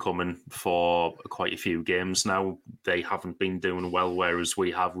has been coming for quite a few games now. They haven't been doing well, whereas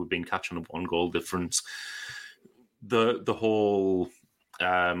we've been catching up on goal difference. The whole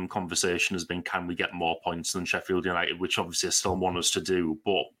conversation has been, can we get more points than Sheffield United, which obviously I still want us to do,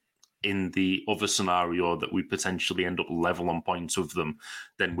 but in the other scenario that we potentially end up level on points with them,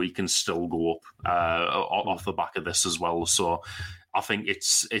 then we can still go up off the back of this as well. So I think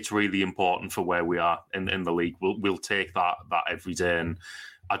it's really important for where we are in the league. We'll take that every day, and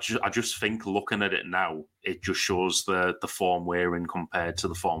I just think looking at it now, it just shows the form we're in compared to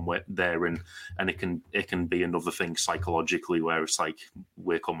the form they're in, and it can be another thing psychologically where it's like,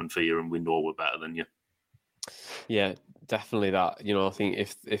 we're coming for you and we know we're better than you. Yeah, definitely that. I think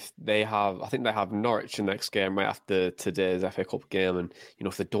if they have Norwich in the next game right after today's FA Cup game, and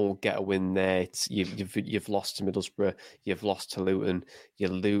if they don't get a win there, you've lost to Middlesbrough, you've lost to Luton, you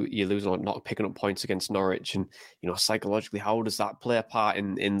lose on not picking up points against Norwich, and psychologically, how does that play a part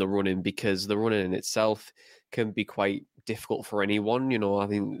in the running? Because the running in itself can be quite difficult for anyone. I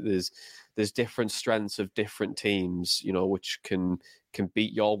think there's different strengths of different teams, which can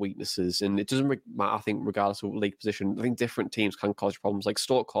beat your weaknesses. And it doesn't matter, I think, regardless of league position. I think different teams can cause problems. Like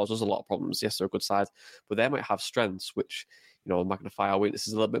Stoke causes a lot of problems. Yes, they're a good side, but they might have strengths which, magnify our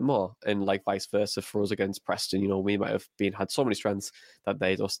weaknesses a little bit more. And like vice versa for us against Preston, we might have had so many strengths that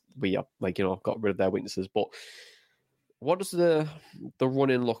we got rid of their weaknesses. But what does the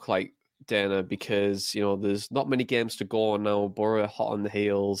running look like, Dana? Because there's not many games to go on now. Boro are hot on the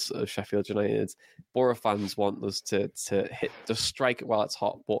heels of Sheffield United. Boro fans want us to strike it while it's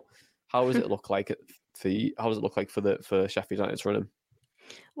hot. But how does it look like for Sheffield United's running?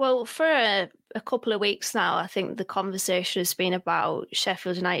 Well, for a couple of weeks now, I think the conversation has been about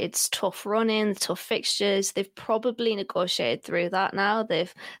Sheffield United's tough running, tough fixtures. They've probably negotiated through that now. They're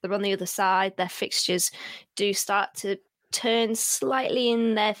on the other side. Their fixtures do start to turn slightly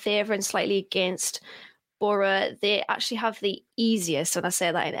in their favour and slightly against Boro. They actually have the easiest, and I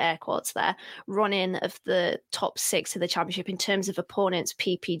say that in air quotes there, running of the top 6 of the Championship in terms of opponents'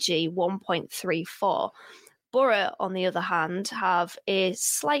 PPG, 1.34. Boro, on the other hand, have a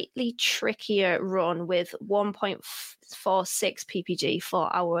slightly trickier run with 1.46 PPG for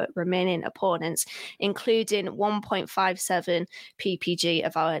our remaining opponents, including 1.57 PPG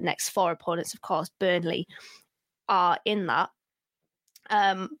of our next 4 opponents. Of course, Burnley are in that.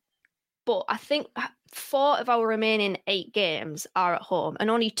 But I think 4 of our remaining 8 games are at home, and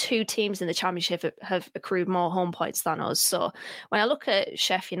only 2 teams in the Championship have accrued more home points than us. So when I look at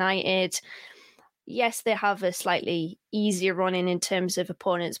Sheffield United, yes, they have a slightly easier running in terms of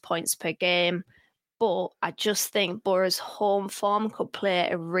opponents' points per game, but I just think Boro's home form could play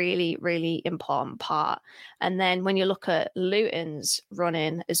a really, really important part. And then when you look at Luton's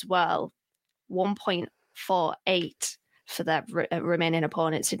running as well, 1.48 for their remaining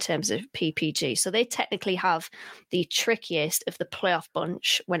opponents in terms of PPG. So they technically have the trickiest of the playoff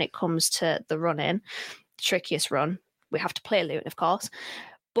bunch when it comes to the running. Trickiest run. We have to play Luton, of course.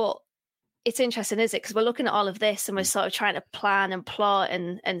 But it's interesting, is it? Because we're looking at all of this and we're sort of trying to plan and plot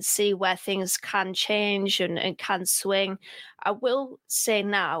and see where things can change and can swing. I will say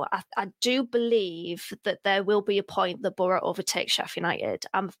now, I do believe that there will be a point that Boro overtakes Sheffield United.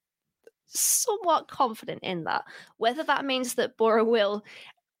 I'm somewhat confident in that. Whether that means that Boro will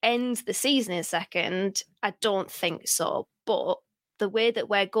end the season in second, I don't think so. But the way that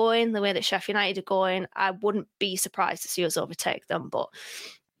we're going, the way that Sheffield United are going, I wouldn't be surprised to see us overtake them. But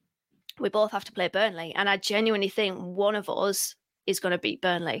we both have to play Burnley, and I genuinely think one of us is going to beat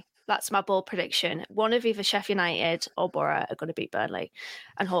Burnley. That's my bold prediction. One of either Sheffield United or Boro are going to beat Burnley,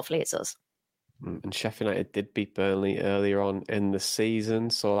 and hopefully it's us. And Sheffield United did beat Burnley earlier on in the season,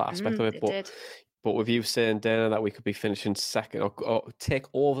 so that aspect of it. But did. But with you saying, Dana, that we could be finishing second or take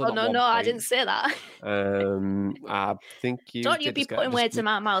over. Oh, no, I didn't say that. I think you. Don't you be putting words in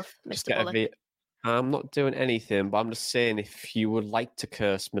my mouth, Mr. Bullock. I'm not doing anything, but I'm just saying if you would like to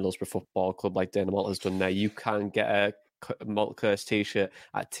curse Middlesbrough Football Club like Dana Malt has done there, you can get a Malt Curse t-shirt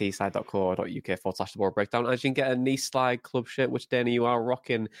at teesside.co.uk/the Boro Breakdown. As you can get a knee slide club shirt, which Dana, you are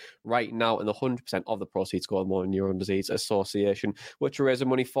rocking right now, and 100% of the proceeds go to the Motor Neuron Disease Association, which we're raising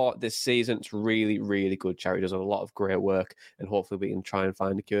money for this season. It's really, really good charity. Does a lot of great work, and hopefully we can try and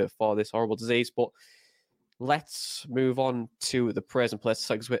find a cure for this horrible disease. But let's move on to the praise and place.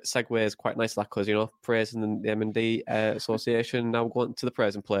 Segues quite nicely because, praising the M&D Association. Now we're going to the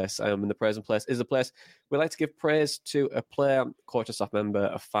praise and place. And the praise and place is a place we like to give praise to a player, coach, a staff member,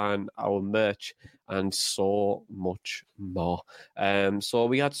 a fan, our merch, and so much more. So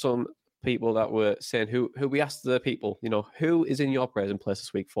we had some people that were saying who we asked the people, who is in your praise and place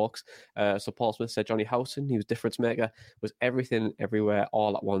this week, folks? So Paul Smith said Johnny Howson, he was difference maker, was everything everywhere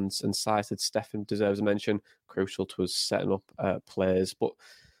all at once. And Si said Stefan deserves a mention, crucial to us setting up players. But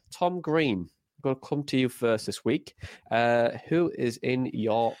Tom Green, I'm going to come to you first this week. Who is in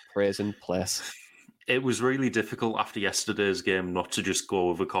your praise and place? It was really difficult after yesterday's game not to just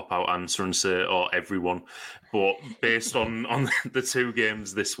go with a cop-out answer and say, everyone. But based on the two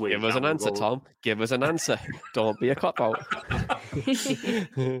games this week... Give us an answer, Tom. Give us an answer. Don't be a cop-out.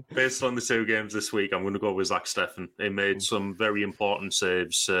 Based on the two games this week, I'm going to go with Zach Steffen. He made some very important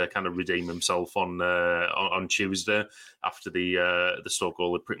saves, kind of redeem himself on Tuesday after the Stoke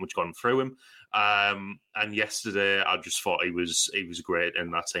goal had pretty much gone through him. And yesterday, I just thought he was great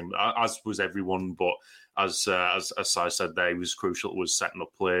in that team, as was everyone. But as Si said, there he was crucial. Was setting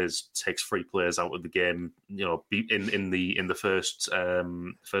up plays, takes 3 players out of the game. In the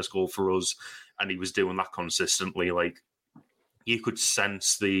first goal for us, and he was doing that consistently. Like you could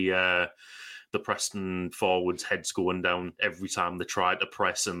sense the Preston forwards' heads going down every time they tried to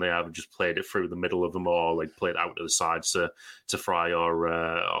press, and they either just played it through the middle of them or like played out to the sides to Fry or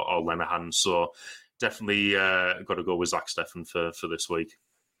Lenihan. So definitely got to go with Zach Steffen for this week.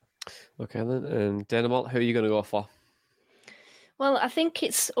 Okay, then. And Dana Malt, who are you going to go for? Well, I think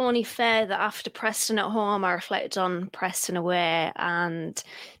it's only fair that after Preston at home, I reflected on Preston away. And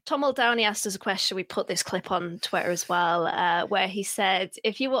Tom Muldowney asked us a question. We put this clip on Twitter as well, where he said,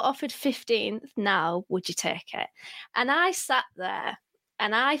 if you were offered 15th now, would you take it? And I sat there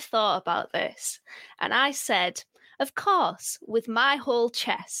and I thought about this. And I said, of course, with my whole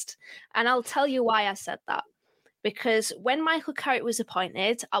chest. And I'll tell you why I said that. Because when Michael Carrick was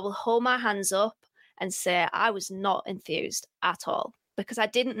appointed, I will hold my hands up and say I was not enthused at all because I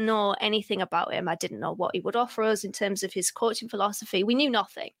didn't know anything about him. I didn't know what he would offer us in terms of his coaching philosophy. We knew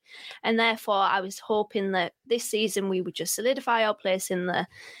nothing. And therefore, I was hoping that this season we would just solidify our place in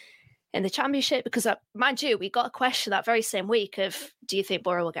the Championship because, mind you, we got a question that very same week of, do you think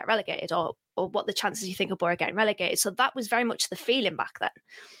Boro will get relegated or what the chances you think of Boro getting relegated? So that was very much the feeling back then.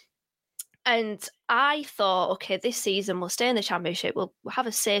 And I thought, okay, this season we'll stay in the Championship. We'll have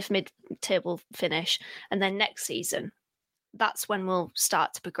a safe mid-table finish. And then next season, that's when we'll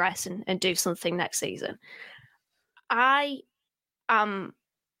start to progress and do something next season. I am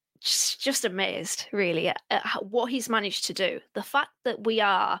just amazed, really, at what he's managed to do. The fact that we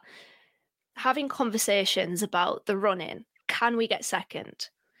are having conversations about the run-in, can we get second?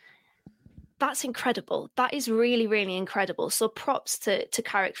 That's incredible. That is really, really incredible. So props to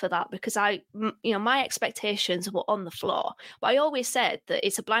Carrick for that because my expectations were on the floor. But I always said that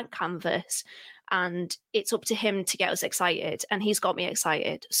it's a blank canvas and it's up to him to get us excited. And he's got me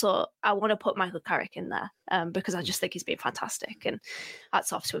excited. So I want to put Michael Carrick in there because I just think he's been fantastic. And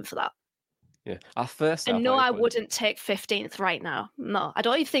hats off to him for that. Yeah. At first, I wouldn't take 15th right now. No, I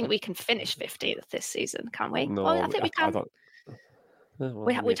don't even think we can finish 15th this season, can we? No, I think we can.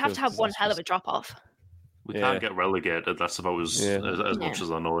 We'd have to have one hell of a drop-off. We can't get relegated. That's about as much as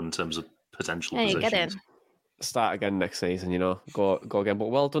I know in terms of potential positions. Get in. Start again next season, go again.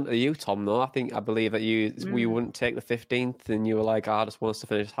 But well done to you, Tom, though. I believe that we wouldn't take the 15th and you were like, I just want us to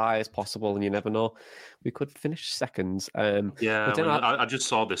finish as high as possible, and you never know. We could finish seconds. I just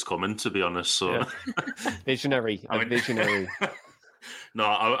saw this coming, to be honest. So Visionary. No,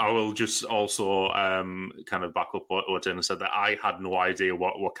 I will just also kind of back up what Dana said, that I had no idea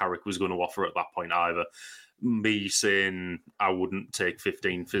what Carrick was going to offer at that point either. Me saying I wouldn't take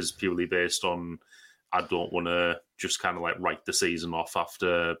 15th is purely based on I don't want to just kind of like write the season off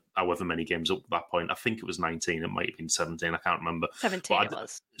after however many games up at that point. I think it was 19, it might have been 17, I can't remember. 17 it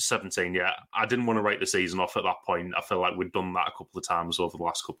was. 17, yeah. I didn't want to write the season off at that point. I feel like we'd done that a couple of times over the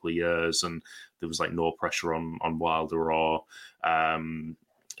last couple of years and there was like no pressure on Wilder or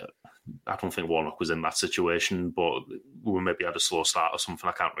I don't think Warnock was in that situation, but we maybe had a slow start or something.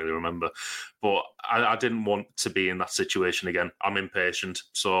 I can't really remember. But I didn't want to be in that situation again. I'm impatient.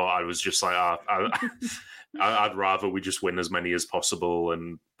 So I was just like, I'd rather we just win as many as possible.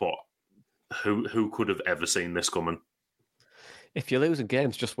 But who could have ever seen this coming? If you're losing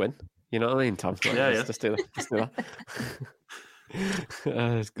games, just win. You know what I mean, Tom? Just do that. Just do that.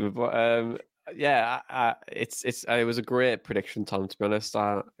 That's good. But it was a great prediction, Tom. To be honest,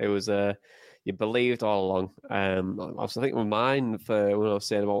 it was you believed all along. I think with mine for when I was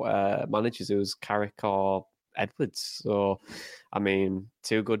saying about managers, it was Carrick or Edwards. So, I mean,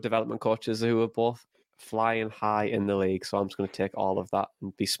 two good development coaches who were both flying high in the league. So I'm just going to take all of that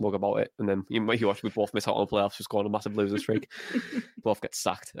and be smug about it. And then you watch, we both miss out on playoffs, just go on a massive losing streak. Both get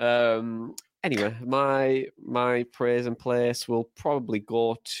sacked. Anyway, my praise and place will probably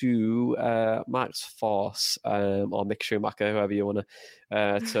go to Max Force or Mick Schumacher, whoever you want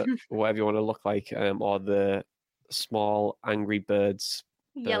to whatever you want to look like, or the small angry birds.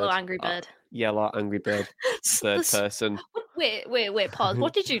 Yellow angry bird. Yellow angry bird. Third person. Wait, pause.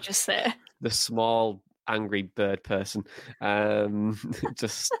 What did you just say? The small angry bird person.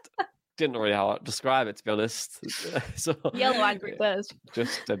 Just didn't know really how to describe it, to be honest. So yellow angry bird.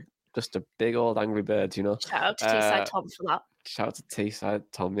 Just a big old angry bird, you know. Shout out to Teesside Tom for that. Shout out to Teesside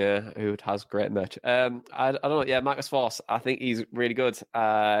Tom, yeah, who has great merch. I don't know, yeah, Marcus Force, I think he's really good.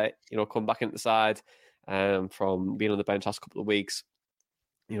 Come back into the side from being on the bench last couple of weeks.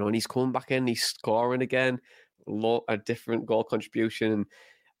 And he's coming back in, he's scoring again, a different goal contribution.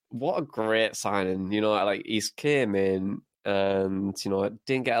 What a great signing, he's came in and,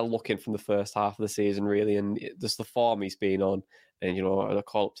 didn't get a look in from the first half of the season, really, and just the form he's been on. And a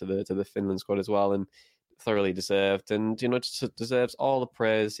call up to the Finland squad as well, and thoroughly deserved. And just deserves all the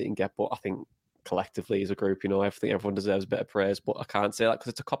praise he can get. But I think collectively as a group, I think everyone deserves a bit of praise. But I can't say that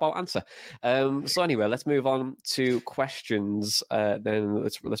because it's a cop out answer. So anyway, let's move on to questions. Then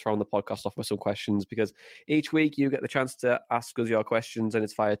let's round the podcast off with some questions, because each week you get the chance to ask us your questions, and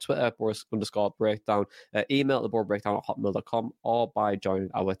it's via Twitter, Boris_breakdown, email at theborobreakdown@hotmail.com, or by joining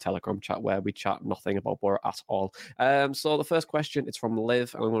our Telegram chat where we chat nothing about Boro at all. So the first question is from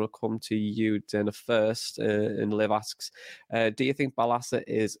Liv, and I'm going to come to you, Dana, first. And Liv asks, do you think Balassa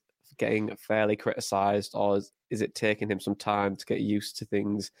is getting fairly criticised, or is it taking him some time to get used to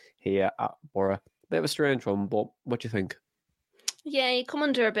things here at Boro? Bit of a strange one, but what do you think? Yeah, he come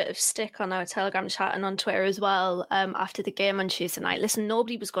under a bit of stick on our Telegram chat and on Twitter as well after the game on Tuesday night. Listen,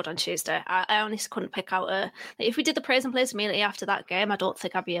 nobody was good on Tuesday. I honestly couldn't pick out if we did the praise and place immediately after that game, I don't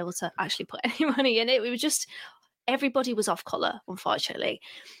think I'd be able to actually put any money in it. We were just, everybody was off colour, unfortunately.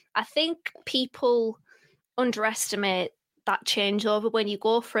 I think people underestimate that changeover when you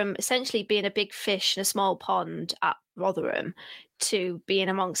go from essentially being a big fish in a small pond at Rotherham to being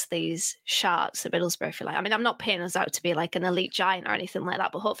amongst these sharks at Middlesbrough, if you like. I mean, I'm not painting us out to be like an elite giant or anything like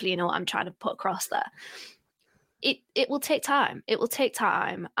that, but hopefully you know what I'm trying to put across there. It will take time. It will take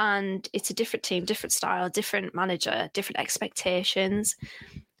time, and it's a different team, different style, different manager, different expectations.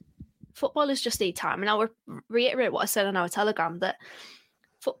 Footballers just need time. And I'll reiterate what I said on our Telegram, that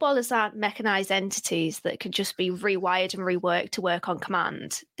footballers aren't mechanised entities that can just be rewired and reworked to work on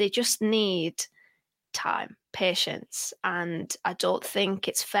command. They just need time, patience. And I don't think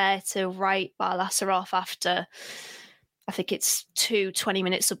it's fair to write Barlasser off after, I think it's 2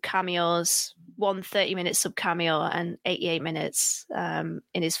 20-minute sub-cameos, 1 30-minute sub-cameo, and 88 minutes in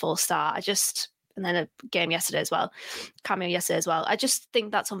his full start. And then a game yesterday as well, cameo yesterday as well. I just think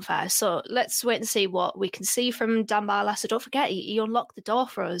that's unfair. So let's wait and see what we can see from Dan Barlasser. Don't forget, he unlocked the door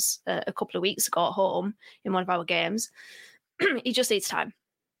for us a couple of weeks ago at home in one of our games. He just needs time.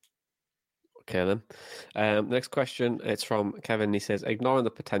 Okay, then. Next question, it's from Kevin. He says, ignoring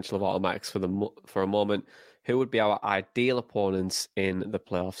the potential of automatics for a moment, who would be our ideal opponents in the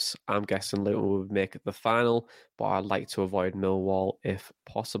playoffs? I'm guessing Luton would make it the final, but I'd like to avoid Millwall if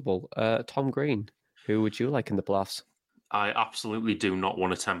possible. Tom Green, who would you like in the playoffs? I absolutely do not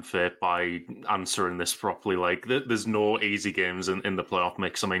want to tempt fate by answering this properly. Like, there's no easy games in the playoff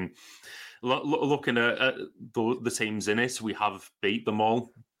mix. I mean, looking at the teams in it, we have beat them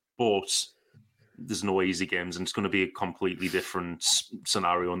all, but there's no easy games, and it's going to be a completely different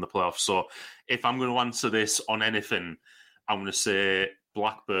scenario in the playoffs. So if I'm going to answer this on anything, I'm going to say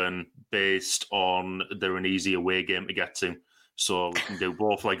Blackburn, based on they're an easy away game to get to. So we can do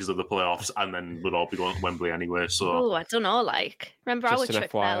both legs of the playoffs, and then we'd all be going to Wembley anyway. So I don't know. Like, remember our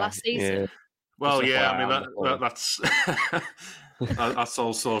trip there last season? Yeah. Well, yeah, I mean, that's... That's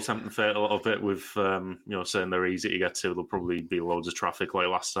also tempting fate a little bit with saying they're easy to get to. There'll probably be loads of traffic like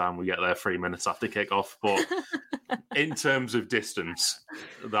last time. We get there 3 minutes after kick-off. But in terms of distance,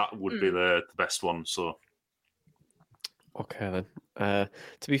 that would be the best one. So, okay then.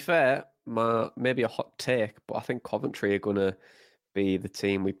 To be fair, maybe a hot take, but I think Coventry are going to be the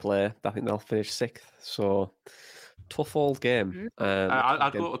team we play. I think they'll finish 6th. So, tough old game.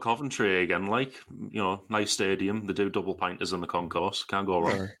 I'd go to Coventry again. Nice stadium. They do double pinters in the concourse. Can't go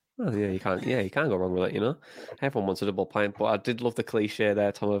wrong. Well, you can't go wrong with it, Everyone wants a double pint, but I did love the cliche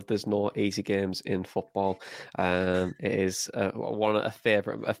there, Tom, of there's no easy games in football. It is a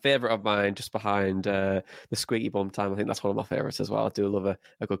favourite of mine, just behind the squeaky bum time. I think that's one of my favourites as well. I do love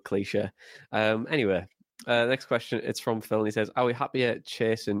a good cliche. Anyway, next question, it's from Phil, and he says, are we happy at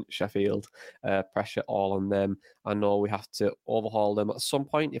chasing Sheffield? Pressure all on them. I know we have to overhaul them at some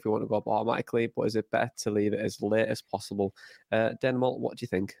point if we want to go up automatically, but is it better to leave it as late as possible? Denmal, what do you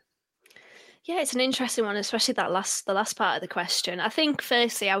think? Yeah, it's an interesting one, especially the last part of the question. I think,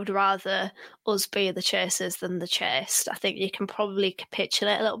 firstly, I would rather us be the chasers than the chased. I think you can probably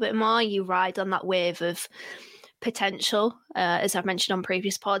capitulate a little bit more. You ride on that wave of potential, as I've mentioned on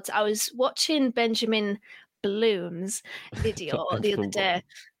previous pods. I was watching Benjamin Bloom's video the other day,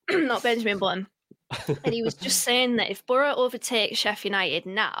 not Benjamin Button, and he was just saying that if Boro overtakes Sheffield United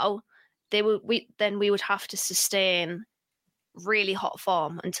now, we would have to sustain really hot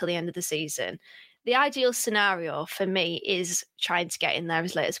form until the end of the season. The ideal scenario for me is trying to get in there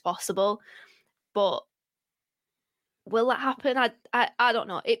as late as possible, but will that happen? I don't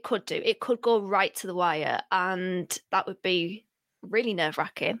know. It could do. It could go right to the wire, and that would be really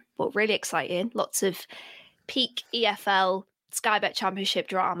nerve-wracking, but really exciting. Lots of peak EFL Sky Bet Championship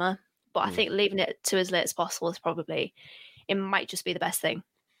drama, but I think leaving it to as late as possible is probably, it might just be the best thing.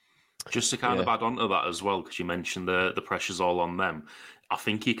 Just to kind of add on to that as well, because you mentioned the pressure's all on them. I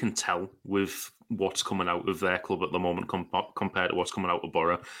think you can tell with what's coming out of their club at the moment compared to what's coming out of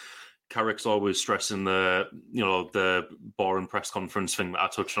Boro. Carrick's always stressing the boring press conference thing that I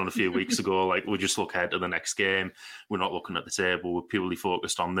touched on a few weeks ago. Like, we just look ahead to the next game. We're not looking at the table. We're purely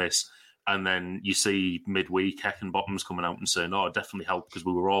focused on this. And then you see midweek Heckingbottom's coming out and saying, "Oh, it definitely helped because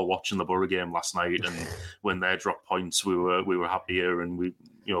we were all watching the Boro game last night, and when they dropped points, we were happier, and we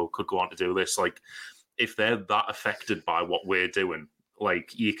could go on to do this." Like, if they're that affected by what we're doing,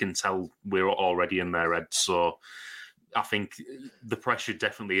 like, you can tell we're already in their head. So I think the pressure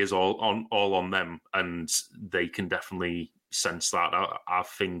definitely is all on them, and they can definitely sense that. I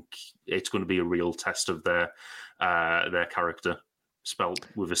think it's going to be a real test of their character. Spelled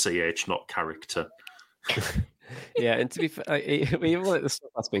with a CH, not character. Yeah, and to be fair, even like the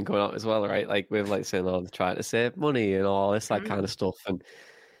stuff that's been coming out as well, right? Like, we're like saying, they're trying to save money and all this kind of stuff, and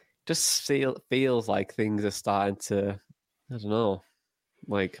just feels like things are starting to, I don't know,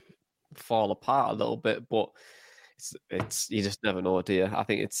 like fall apart a little bit. But it's you just never know, do you? I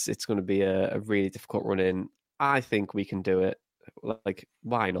think it's going to be a really difficult run in. I think we can do it. Like,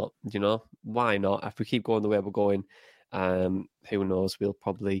 why not? Why not? If we keep going the way we're going. Who knows? We'll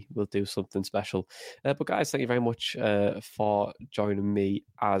do something special. But guys, thank you very much for joining me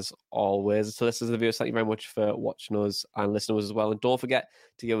as always. So listeners and viewers, thank you very much for watching us and listening to us as well. And don't forget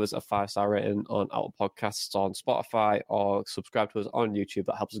to give us a 5-star rating on Apple Podcasts, on Spotify, or subscribe to us on YouTube.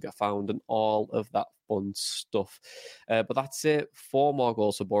 That helps us get found and all of that fun stuff. But that's it. 4 more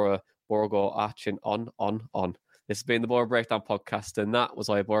goals for Boro Go Arching On. This has been the Boro Breakdown Podcast, and that was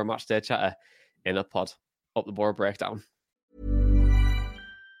our Boro Matchday Chatter in a pod. Up the Boro Breakdown.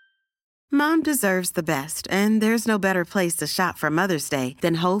 Mom deserves the best, and there's no better place to shop for Mother's Day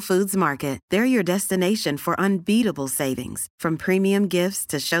than Whole Foods Market. They're your destination for unbeatable savings, from premium gifts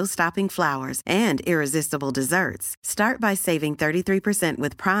to show-stopping flowers and irresistible desserts. Start by saving 33%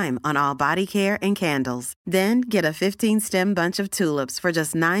 with Prime on all body care and candles. Then get a 15-stem bunch of tulips for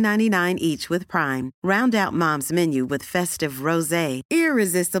just $9.99 each with Prime. Round out Mom's menu with festive rosé,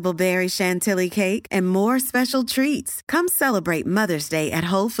 irresistible berry chantilly cake, and more special treats. Come celebrate Mother's Day at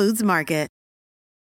Whole Foods Market.